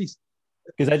 Yeah, please.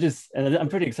 Because I'm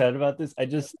pretty excited about this.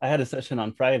 I had a session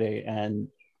on Friday, and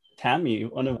Tammy,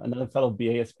 another fellow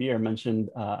BASBer, mentioned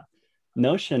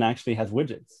Notion actually has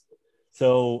widgets.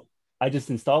 So I just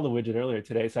installed the widget earlier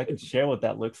today, so I can share what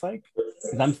that looks like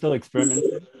because I'm still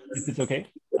experimenting, if it's okay.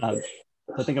 So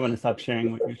I think I'm going to stop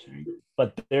sharing what you're sharing.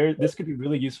 But this could be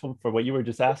really useful for what you were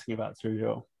just asking about,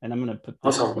 Sergio. And I'm going to put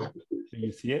this so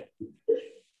you see it.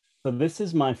 So this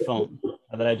is my phone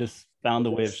that I just found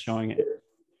a way of showing it.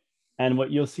 And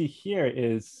what you'll see here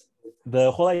is the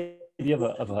whole idea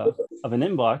of an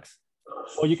inbox.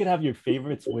 Or you could have your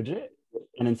favorites widget.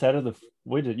 And inside of the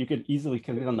widget, you could easily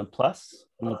click on the plus.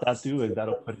 And what that do is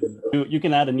that'll put you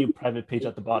can add a new private page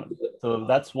at the bottom. So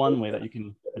that's one way that you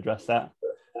can address that.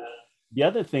 The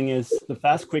other thing is the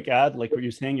fast, quick add, like what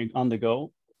you're saying, you're on the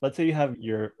go. Let's say you have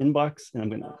your inbox, and I'm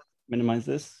going to minimize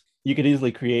this. You could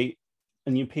easily create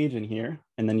a new page in here,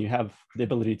 and then you have the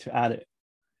ability to add it.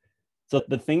 So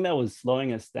the thing that was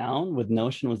slowing us down with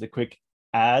Notion was the quick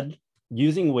add.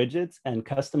 Using widgets and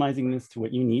customizing this to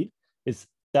what you need is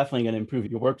definitely going to improve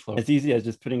your workflow. As easy as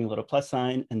just putting a little plus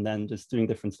sign and then just doing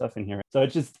different stuff in here. So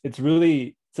it's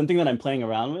really something that I'm playing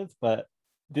around with, but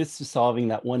this is solving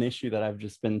that one issue that I've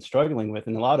just been struggling with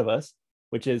in a lot of us,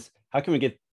 which is how can we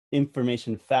get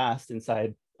information fast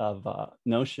inside of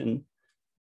Notion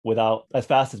without as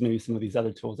fast as maybe some of these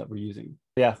other tools that we're using.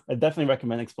 Yeah, I definitely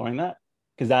recommend exploring that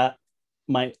because that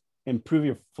might improve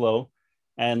your flow.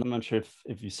 And I'm not sure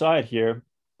if you saw it here,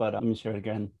 but let me share it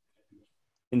again.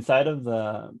 Inside of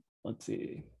the, let's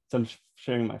see, so I'm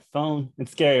sharing my phone.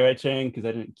 It's scary, right, sharing, because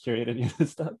I didn't curate any of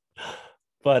this stuff.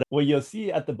 But what you'll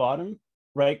see at the bottom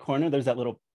right corner, there's that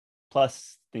little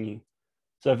plus thingy.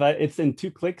 So if it's in 2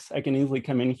 clicks, I can easily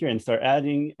come in here and start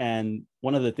adding. And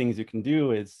one of the things you can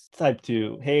do is type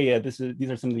to, hey, these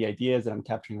are some of the ideas that I'm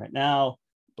capturing right now,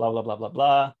 blah, blah, blah, blah,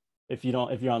 blah. If you're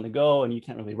on the go and you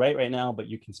can't really write right now, but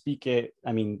you can speak it.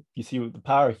 I mean, you see the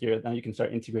power here. Now you can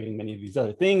start integrating many of these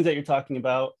other things that you're talking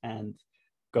about and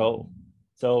go.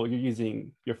 So you're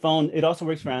using your phone. It also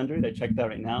works for Android. I checked that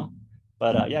right now.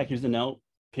 But yeah, here's the note,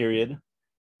 period.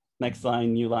 Next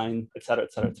line, new line, et cetera,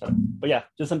 et cetera, et cetera. But yeah,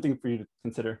 just something for you to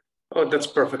consider. Oh, that's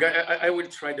perfect. I will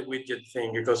try the widget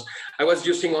thing because I was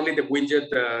using only the widget,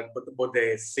 but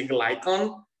the single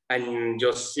icon and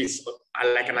just is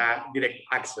like a direct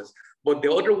access. But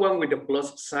the other one with the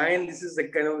plus sign, this is the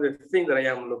kind of the thing that I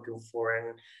am looking for.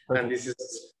 And this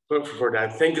is perfect for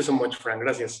that. Thank you so much, Frank.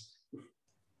 Gracias.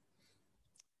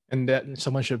 And that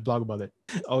someone should blog about it.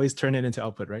 Always turn it into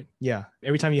output, right? Yeah.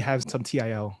 Every time you have some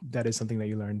TIL, that is something that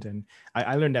you learned. And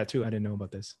I learned that too. I didn't know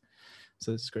about this.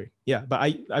 So this is great. Yeah. But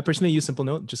I personally use Simple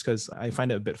Note just because I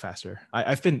find it a bit faster.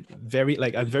 I've been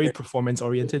I'm very performance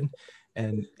oriented,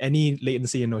 and any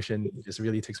latency in Notion just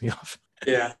really ticks me off.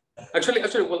 Yeah. Actually,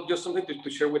 well, just something to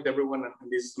share with everyone.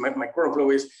 And this my current flow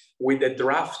is with the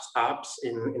draft apps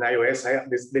in iOS.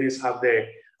 There is have the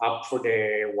app for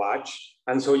the watch.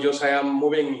 And so just I am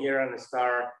moving here and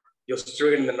start just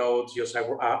triggering the notes, just I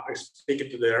speak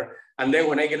it to there. And then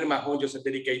when I get in my home, just I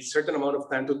dedicate a certain amount of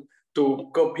time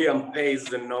to copy and paste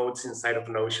the notes inside of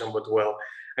Notion. But well,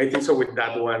 I think so with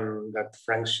that one that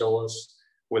Frank showed us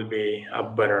will be a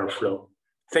better flow.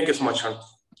 Thank you so much, Sean.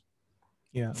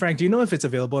 Yeah. Frank, do you know if it's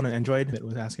available on Android? It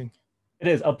was asking. It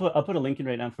is. I'll put a link in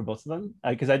right now for both of them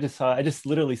because I just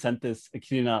literally sent this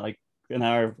like an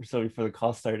hour or so before the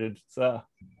call started. So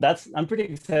I'm pretty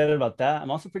excited about that.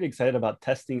 I'm also pretty excited about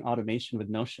testing automation with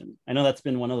Notion. I know that's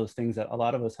been one of those things that a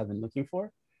lot of us have been looking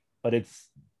for, but it's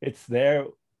there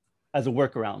as a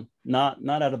workaround, not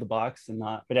out of the box and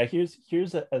not. But yeah, here's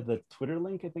the Twitter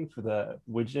link I think for the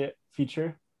widget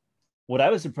feature. What I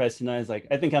was surprised to know is like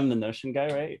I think I'm the Notion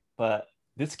guy, right? But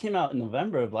this came out in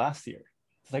November of last year.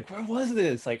 It's like, where was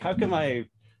this? Like, how come I?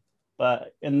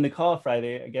 But in the call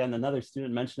Friday, again, another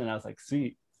student mentioned it. And I was like,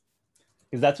 sweet.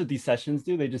 Because that's what these sessions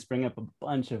do. They just bring up a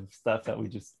bunch of stuff that we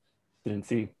just didn't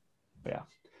see. But yeah.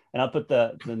 And I'll put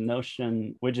the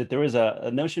Notion widget. There was a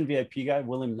Notion VIP guy,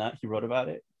 William Nutt. He wrote about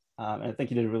it. And I think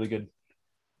he did a really good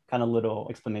kind of little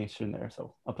explanation there.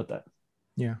 So I'll put that.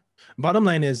 Yeah. Bottom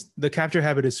line is the capture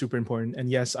habit is super important. And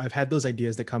yes, I've had those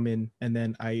ideas that come in and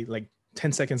then I like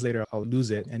 10 seconds later, I'll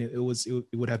lose it. And it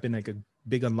would have been like a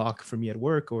big unlock for me at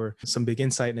work or some big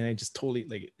insight. And I just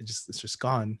totally it's just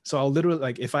gone. So I'll literally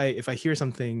like, if I hear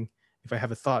something, if I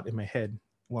have a thought in my head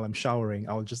while I'm showering,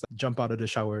 I'll just jump out of the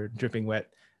shower dripping wet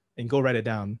and go write it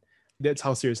down. That's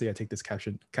how seriously I take this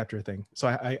capture thing. So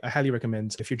I highly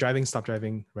recommend if you're driving, stop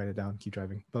driving, write it down, keep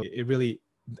driving. But it really,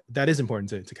 that is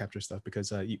important to capture stuff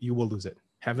because you will lose it.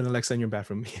 Have an Alexa in your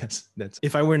bathroom. Yes, that's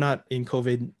if I were not in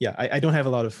COVID. Yeah, I don't have a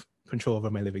lot of control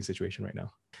over my living situation right now.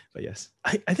 But yes,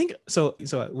 I think so.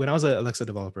 So when I was an Alexa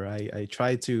developer, I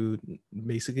tried to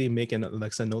basically make an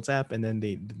Alexa Notes app, and then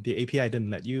the API didn't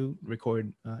let you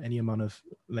record any amount of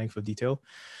length of detail.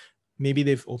 Maybe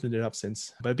they've opened it up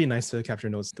since, but it'd be nice to capture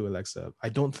notes through Alexa. I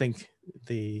don't think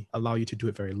they allow you to do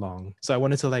it very long. So I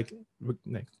wanted to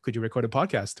could you record a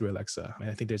podcast through Alexa?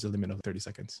 I think there's a limit of 30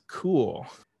 seconds. Cool.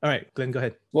 All right, Glenn, go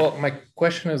ahead. Well, my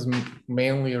question is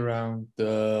mainly around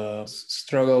the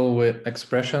struggle with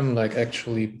expression, like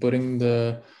actually putting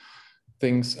the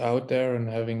things out there and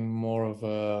having more of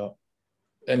a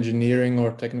engineering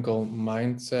or technical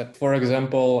mindset. For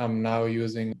example, I'm now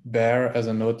using Bear as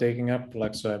a note-taking app.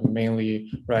 So I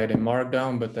mainly write in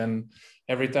Markdown, but then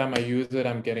every time I use it,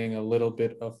 I'm getting a little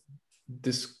bit of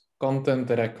discontent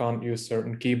that I can't use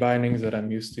certain key bindings that I'm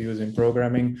used to using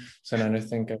programming. So then I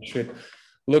think I should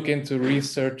look into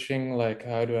researching, like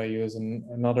how do I use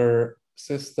another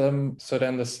system. So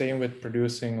then the same with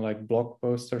producing like blog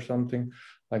posts or something.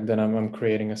 Like then I'm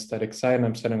creating a static site and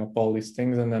I'm setting up all these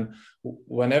things. And then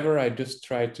whenever I just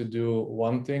try to do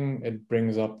one thing, it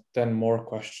brings up 10 more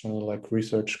questions, like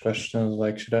research questions,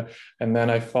 like should I, and then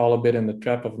I fall a bit in the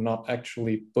trap of not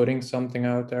actually putting something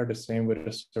out there. The same with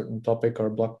a certain topic or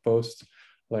blog post,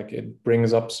 like it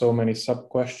brings up so many sub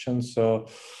questions. So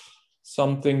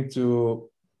something to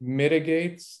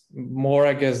mitigate more,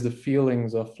 I guess, the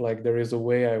feelings of like there is a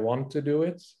way I want to do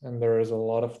it and there is a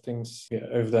lot of things, yeah,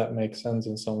 if that makes sense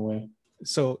in some way.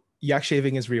 So yak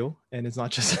shaving is real, and it's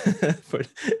not just for,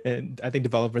 and I think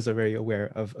developers are very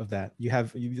aware of that. You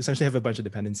essentially have a bunch of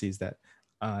dependencies that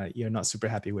you're not super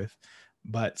happy with,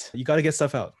 but you got to get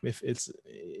stuff out.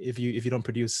 If you don't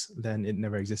produce, then it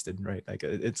never existed, right? Like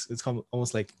it's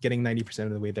almost like getting 90%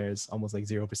 of the way there is almost like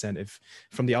 0% if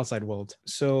from the outside world.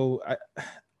 So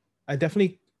I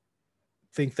definitely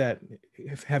think that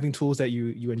if having tools that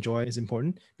you enjoy is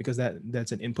important, because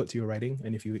that's an input to your writing.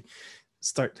 And if you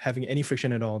start having any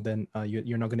friction at all, then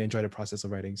you're not going to enjoy the process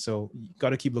of writing. So you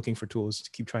got to keep looking for tools,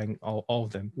 to keep trying all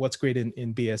of them. What's great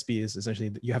in BSB is essentially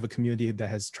that you have a community that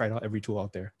has tried out every tool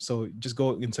out there. So just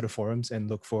go into the forums and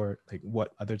look for like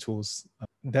what other tools.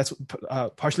 That's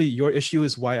partially your issue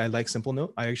is why I like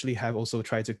Simplenote. I actually have also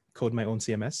tried to code my own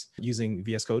CMS using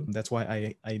VS Code. That's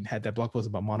why I had that blog post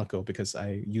about Monaco, because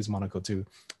I use Monaco to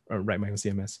write my own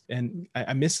CMS. And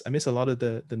I miss a lot of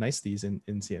the niceties in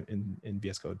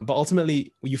VS Code. But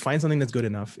ultimately, you find something that's good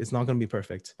enough, it's not going to be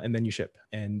perfect, and then you ship.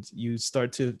 And you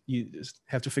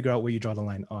have to figure out where you draw the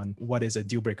line on what is a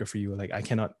deal breaker for you. Like, I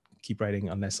cannot keep writing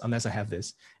unless I have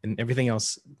this, and everything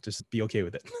else, just be okay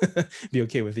with it. Be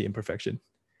okay with the imperfection,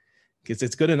 because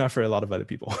it's good enough for a lot of other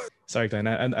people. Sorry, Glenn,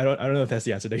 I don't know if that's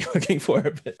the answer that you're looking for.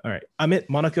 But all right, Amit,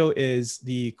 Monaco is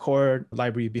the core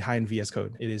library behind VS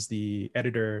Code. It is the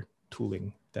editor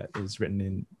tooling that is written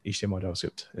in HTML,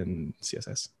 JavaScript, and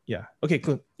CSS. Yeah. Okay,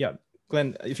 cool. Yeah.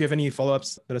 Glenn, if you have any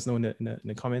follow-ups, let us know in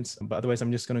the comments. But otherwise,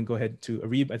 I'm just going to go ahead to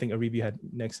Arib. I think Arib you had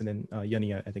next, and then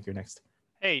Yanni, I think you're next.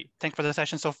 Hey, thanks for the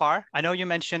session so far. I know you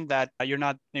mentioned that you're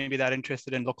not maybe that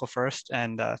interested in local first,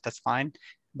 and that's fine.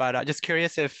 But just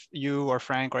curious if you or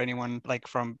Frank or anyone like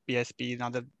from BSB, now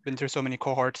that been through so many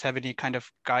cohorts, have any kind of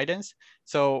guidance.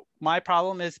 So my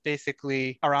problem is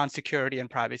basically around security and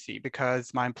privacy,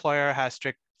 because my employer has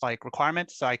strict like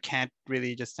requirements, so I can't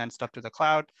really just send stuff to the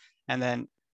cloud. And then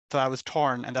so I was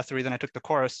torn, and that's the reason I took the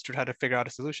course, to try to figure out a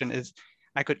solution. Is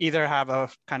I could either have a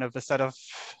kind of a set of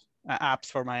apps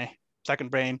for my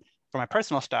second brain for my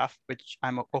personal stuff, which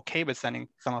I'm okay with sending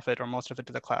some of it or most of it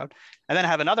to the cloud, and then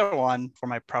have another one for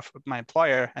my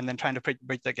employer, and then trying to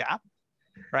bridge the gap,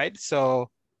 right? So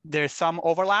there's some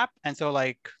overlap. And so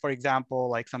like, for example,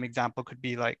 like some example could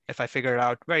be like, if I figured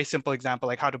out, very simple example,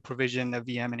 like how to provision a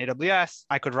VM in AWS,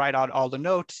 I could write out all the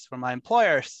notes for my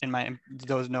employers in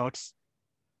those notes.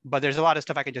 But there's a lot of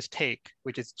stuff I could just take,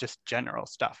 which is just general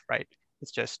stuff, right?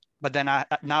 It's just, but then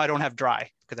now I don't have dry,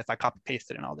 because if I copy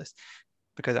paste it and all this,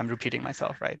 because I'm repeating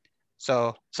myself, right?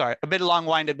 So sorry, a bit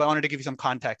long-winded, but I wanted to give you some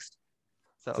context.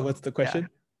 So what's the question? Yeah.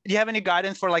 Do you have any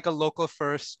guidance for like a local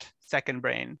first second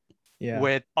brain? Yeah.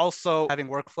 With also having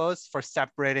workflows for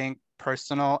separating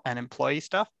personal and employee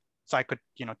stuff, so I could,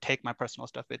 take my personal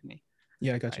stuff with me.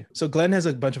 Yeah, I got you. So Glenn has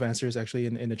a bunch of answers actually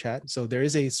in the chat. So there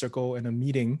is a circle and a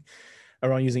meeting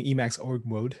around using Emacs org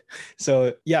mode.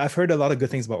 So yeah, I've heard a lot of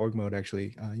good things about org mode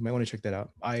actually. You might want to check that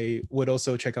out. I would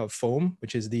also check out Foam,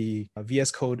 which is the VS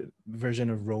Code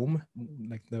version of Roam,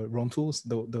 like the Roam tools,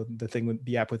 the thing with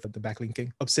the app with the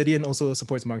backlinking. Obsidian also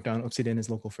supports Markdown. Obsidian is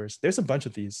local first. There's a bunch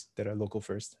of these that are local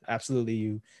first. Absolutely,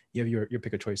 you have your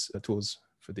pick of choice tools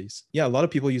for these. Yeah, a lot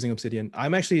of people using Obsidian.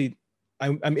 I'm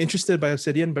interested by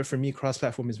Obsidian, but for me,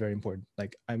 cross-platform is very important.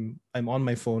 Like I'm on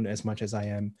my phone as much as I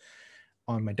am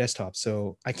on my desktop,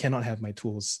 so I cannot have my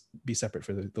tools be separate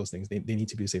for those things. They need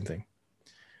to be the same thing.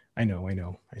 I know.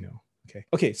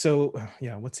 Okay. So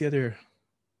yeah, what's the other?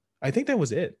 I think that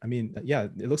was it. I mean, yeah,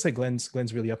 it looks like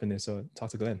Glenn's really up in this. So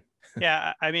talk to Glenn.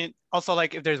 Yeah, I mean, also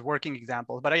like if there's working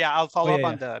examples, but yeah, I'll follow up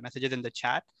on the messages in the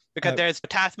chat, because there's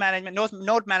task management.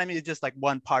 Node management is just like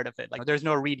one part of it. Like there's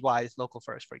no readwise local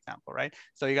first, for example, right?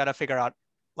 So you got to figure out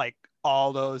like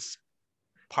all those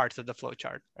parts of the flow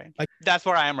chart, right? That's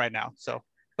where I am right now. So,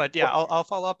 but yeah, I'll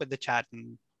follow up with the chat.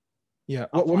 And yeah,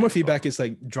 one more feedback is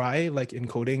like dry, like in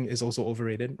coding, is also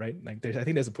overrated, right? Like I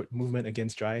think there's a movement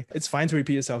against dry. It's fine to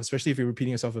repeat yourself, especially if you're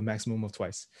repeating yourself a maximum of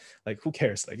twice. Like who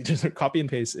cares? Like just copy and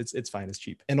paste. It's fine. It's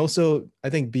cheap. And also I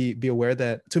think be aware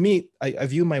that, to me, I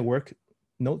view my work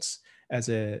notes as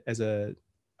a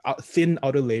thin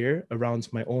outer layer around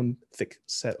my own thick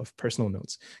set of personal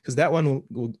notes, because that one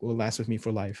will last with me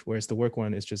for life, whereas the work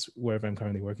one is just wherever I'm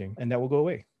currently working, and that will go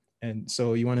away. And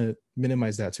so you want to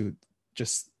minimize that to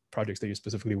just projects that you're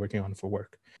specifically working on for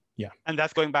work. Yeah. And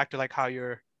that's going back to like how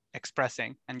you're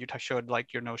expressing, and you showed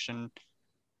like your Notion,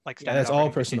 like Yeah, that's all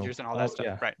personal and all that stuff.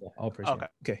 Yeah, right. All personal.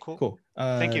 Okay, cool.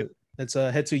 Thank you. Let's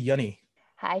head to Yunny.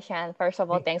 Hi, Shan. First of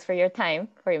all, thanks for your time,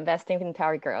 for investing into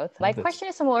our growth. My question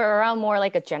is more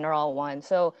like a general one.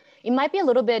 So it might be a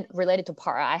little bit related to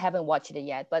Para. I haven't watched it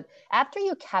yet, but after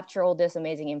you capture all this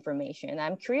amazing information,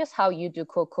 I'm curious how you do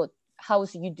how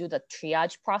you do the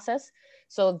triage process.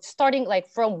 So starting like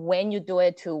from when you do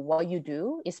it to what you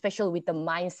do, especially with the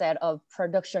mindset of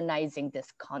productionizing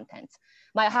this content.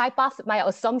 My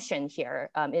assumption here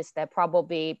is that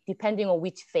probably depending on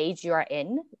which phase you are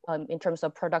in terms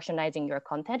of productionizing your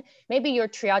content, maybe your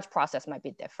triage process might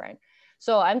be different.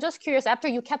 So I'm just curious, after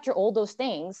you capture all those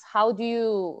things, how do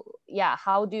you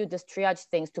just triage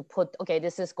things to put, okay,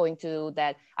 this is going to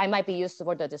that, I might be used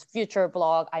for this future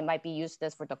blog, I might be used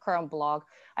this for the current blog.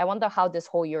 I wonder how this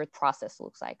whole year process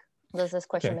looks like. Does this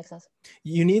question make sense?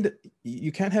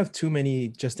 You can't have too many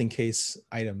just in case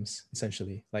items,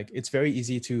 essentially. Like it's very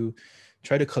easy to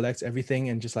try to collect everything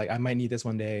and just like, I might need this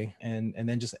one day, and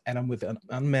then just end up with an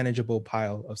unmanageable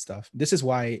pile of stuff. This is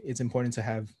why it's important to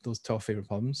have those 12 favorite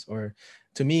problems, or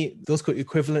to me, those could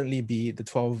equivalently be the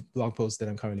 12 blog posts that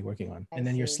I'm currently working on. And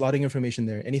then you're slotting information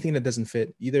there. Anything that doesn't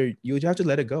fit, either you have to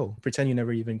let it go, pretend you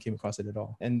never even came across it at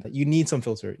all. And you need some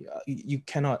filter. You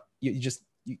cannot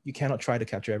try to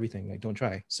capture everything. Like, don't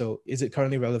try. So is it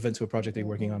currently relevant to a project that you're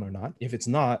working on or not? If it's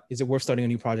not, is it worth starting a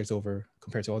new project over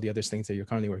compared to all the other things that you're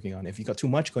currently working on? If you got too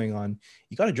much going on,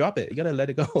 you got to drop it. You got to let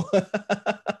it go.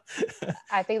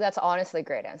 I think that's honestly a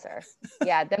great answer.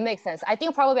 Yeah, that makes sense. I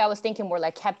think probably I was thinking more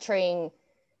like capturing,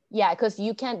 because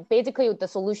you can basically the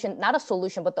solution, not a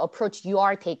solution, but the approach you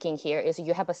are taking here is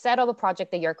you have a set of a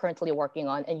project that you're currently working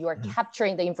on, and you are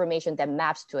capturing the information that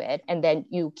maps to it. And then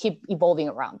you keep evolving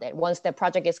around it. Once the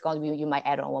project is gone, you might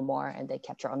add on one more and then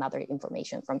capture another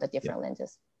information from the different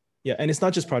lenses. Yeah, and it's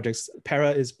not just projects.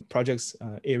 Para is projects,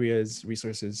 areas,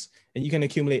 resources, and you can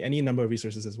accumulate any number of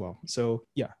resources as well. So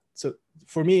so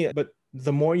for me, but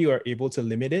the more you are able to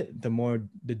limit it,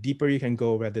 the deeper you can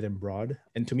go rather than broad.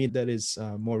 And to me, that is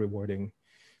more rewarding,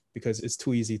 because it's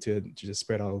too easy to just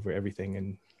spread all over everything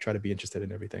and try to be interested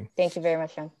in everything. Thank you very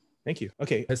much, Sean. Thank you.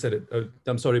 Okay. I said it.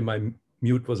 I'm sorry, my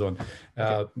mute was on.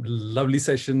 Lovely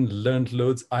session, learned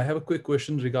loads. I have a quick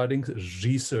question regarding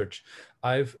research.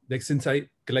 Since I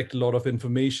collect a lot of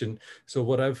information, so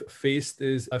what I've faced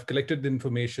is I've collected the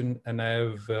information and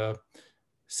I've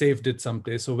saved it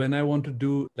someplace. So when I want to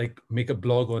do make a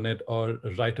blog on it or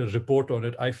write a report on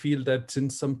it, I feel that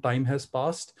since some time has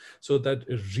passed, so that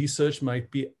research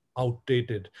might be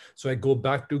outdated. So I go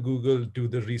back to Google, do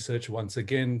the research once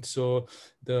again. So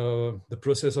the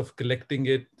process of collecting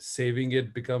it, saving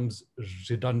it becomes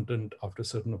redundant after a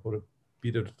certain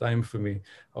period of time for me.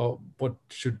 What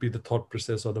should be the thought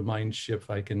process or the mind shift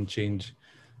I can change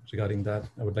regarding that?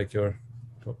 I would like your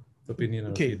opinion.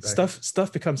 Okay,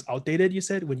 stuff becomes outdated, you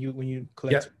said, when you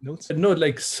collect notes? No,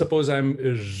 suppose I'm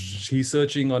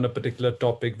researching on a particular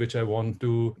topic which I want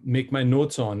to make my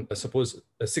notes on. Suppose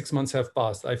 6 months have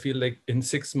passed. I feel like in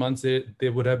 6 months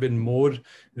there would have been more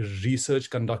research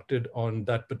conducted on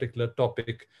that particular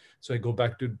topic. So I go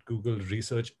back to Google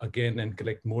research again and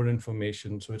collect more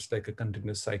information. So it's like a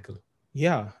continuous cycle.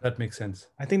 Yeah, that makes sense.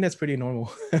 I think that's pretty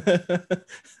normal.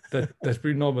 That's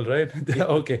pretty normal, right? Yeah.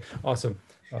 Okay, awesome.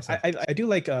 I do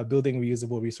like building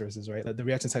reusable resources, right? The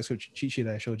React Syntax cheat sheet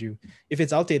that I showed you. If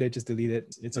it's outdated, just delete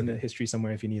it. It's in the history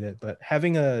somewhere if you need it. But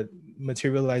having a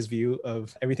materialized view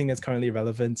of everything that's currently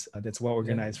relevant, that's well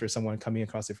organized for someone coming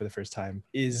across it for the first time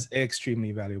is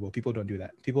extremely valuable. People don't do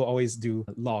that. People always do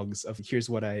logs of here's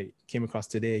what I came across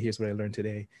today, here's what I learned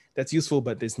today. That's useful,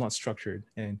 but it's not structured.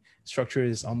 And structure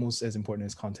is almost as important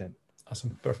as content.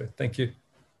 Awesome. Perfect. Thank you.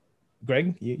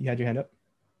 Greg, you had your hand up?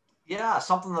 Yeah,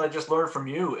 something that I just learned from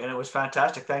you, and it was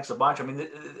fantastic. Thanks a bunch. I mean,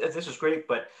 this is great,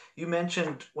 but you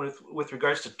mentioned with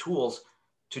regards to tools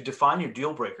to define your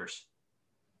deal breakers.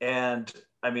 And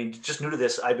I mean, just new to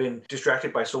this, I've been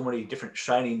distracted by so many different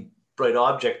shining bright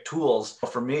object tools.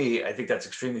 For me, I think that's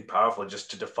extremely powerful, just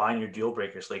to define your deal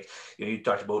breakers. Like, you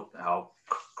talked about how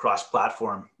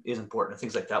cross-platform is important and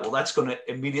things like that. Well, that's going to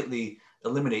immediately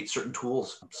eliminate certain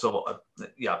tools. So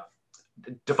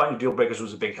defining deal breakers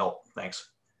was a big help.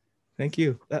 Thanks. Thank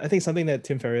you. I think something that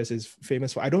Tim Ferriss is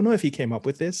famous for, I don't know if he came up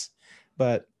with this,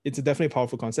 but it's a definitely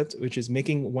powerful concept, which is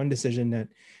making one decision that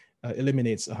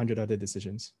eliminates 100 other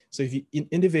decisions. So if you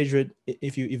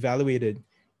evaluated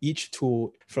each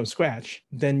tool from scratch,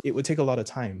 then it would take a lot of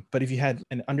time. But if you had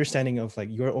an understanding of like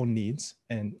your own needs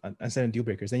and understanding deal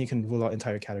breakers, then you can rule out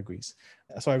entire categories.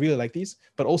 So I really like these,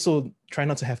 but also try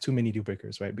not to have too many deal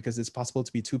breakers, right? Because it's possible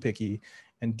to be too picky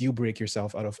and deal break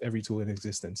yourself out of every tool in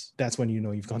existence. That's when you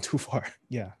know you've gone too far.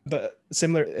 Yeah, but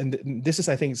similar, and this is,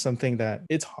 I think, something that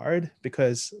it's hard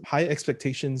because high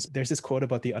expectations, there's this quote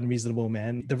about the unreasonable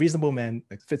man. The reasonable man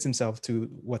fits himself to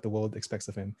what the world expects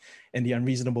of him, and the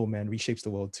unreasonable man reshapes the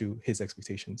world to his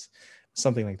expectations.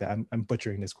 Something like that. I'm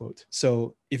butchering this quote.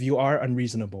 So if you are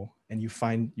unreasonable and you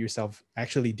find yourself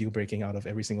actually deal breaking out of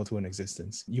every single tool in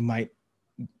existence, you might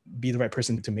be the right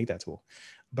person to make that tool.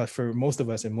 But for most of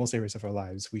us in most areas of our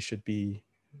lives, we should be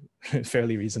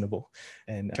fairly reasonable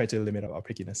and try to limit our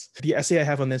pickiness. The essay I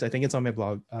have on this, I think it's on my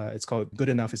blog. It's called Good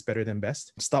Enough is Better Than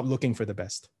Best. Stop looking for the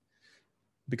best.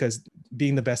 Because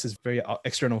being the best is very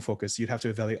external focused. You'd have to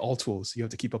evaluate all tools. You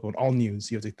have to keep up on all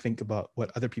news. You have to think about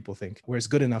what other people think. Whereas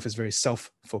good enough is very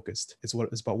self-focused. It's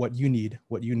about what you need,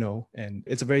 what you know. And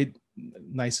it's a very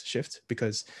nice shift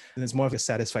because it's more of a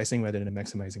satisficing rather than a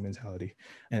maximizing mentality.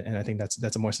 And I think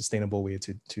that's a more sustainable way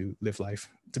to live life.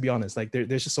 To be honest, like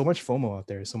there's just so much FOMO out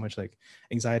there, so much like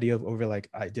anxiety over like,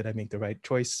 did I make the right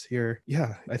choice here?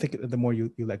 Yeah, I think the more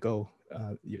you let go,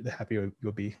 the happier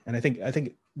you'll be. And I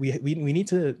think we need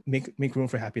to make room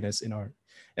for happiness in our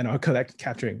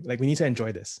capturing. Like we need to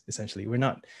enjoy this. Essentially, we're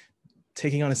not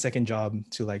taking on a second job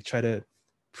to like try to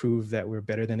prove that we're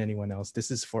better than anyone else.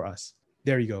 This is for us.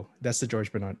 There you go. That's the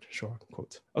George Bernard Shaw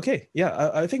quote. Okay,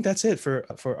 yeah, I think that's it for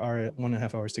our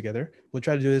 1.5 hours together. We'll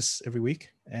try to do this every week,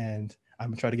 and I'm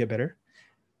gonna try to get better.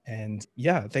 And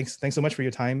yeah, thanks so much for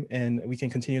your time. And we can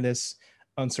continue this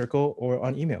on Circle or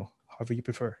on email, however you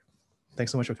prefer.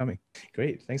 Thanks so much for coming.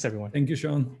 Great. Thanks, everyone. Thank you,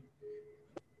 Sean.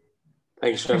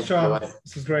 Thanks, Sean. Thanks, Sean.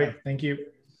 This is great. Thank you.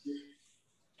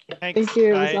 Thanks. Thank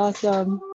you. It Bye. was awesome.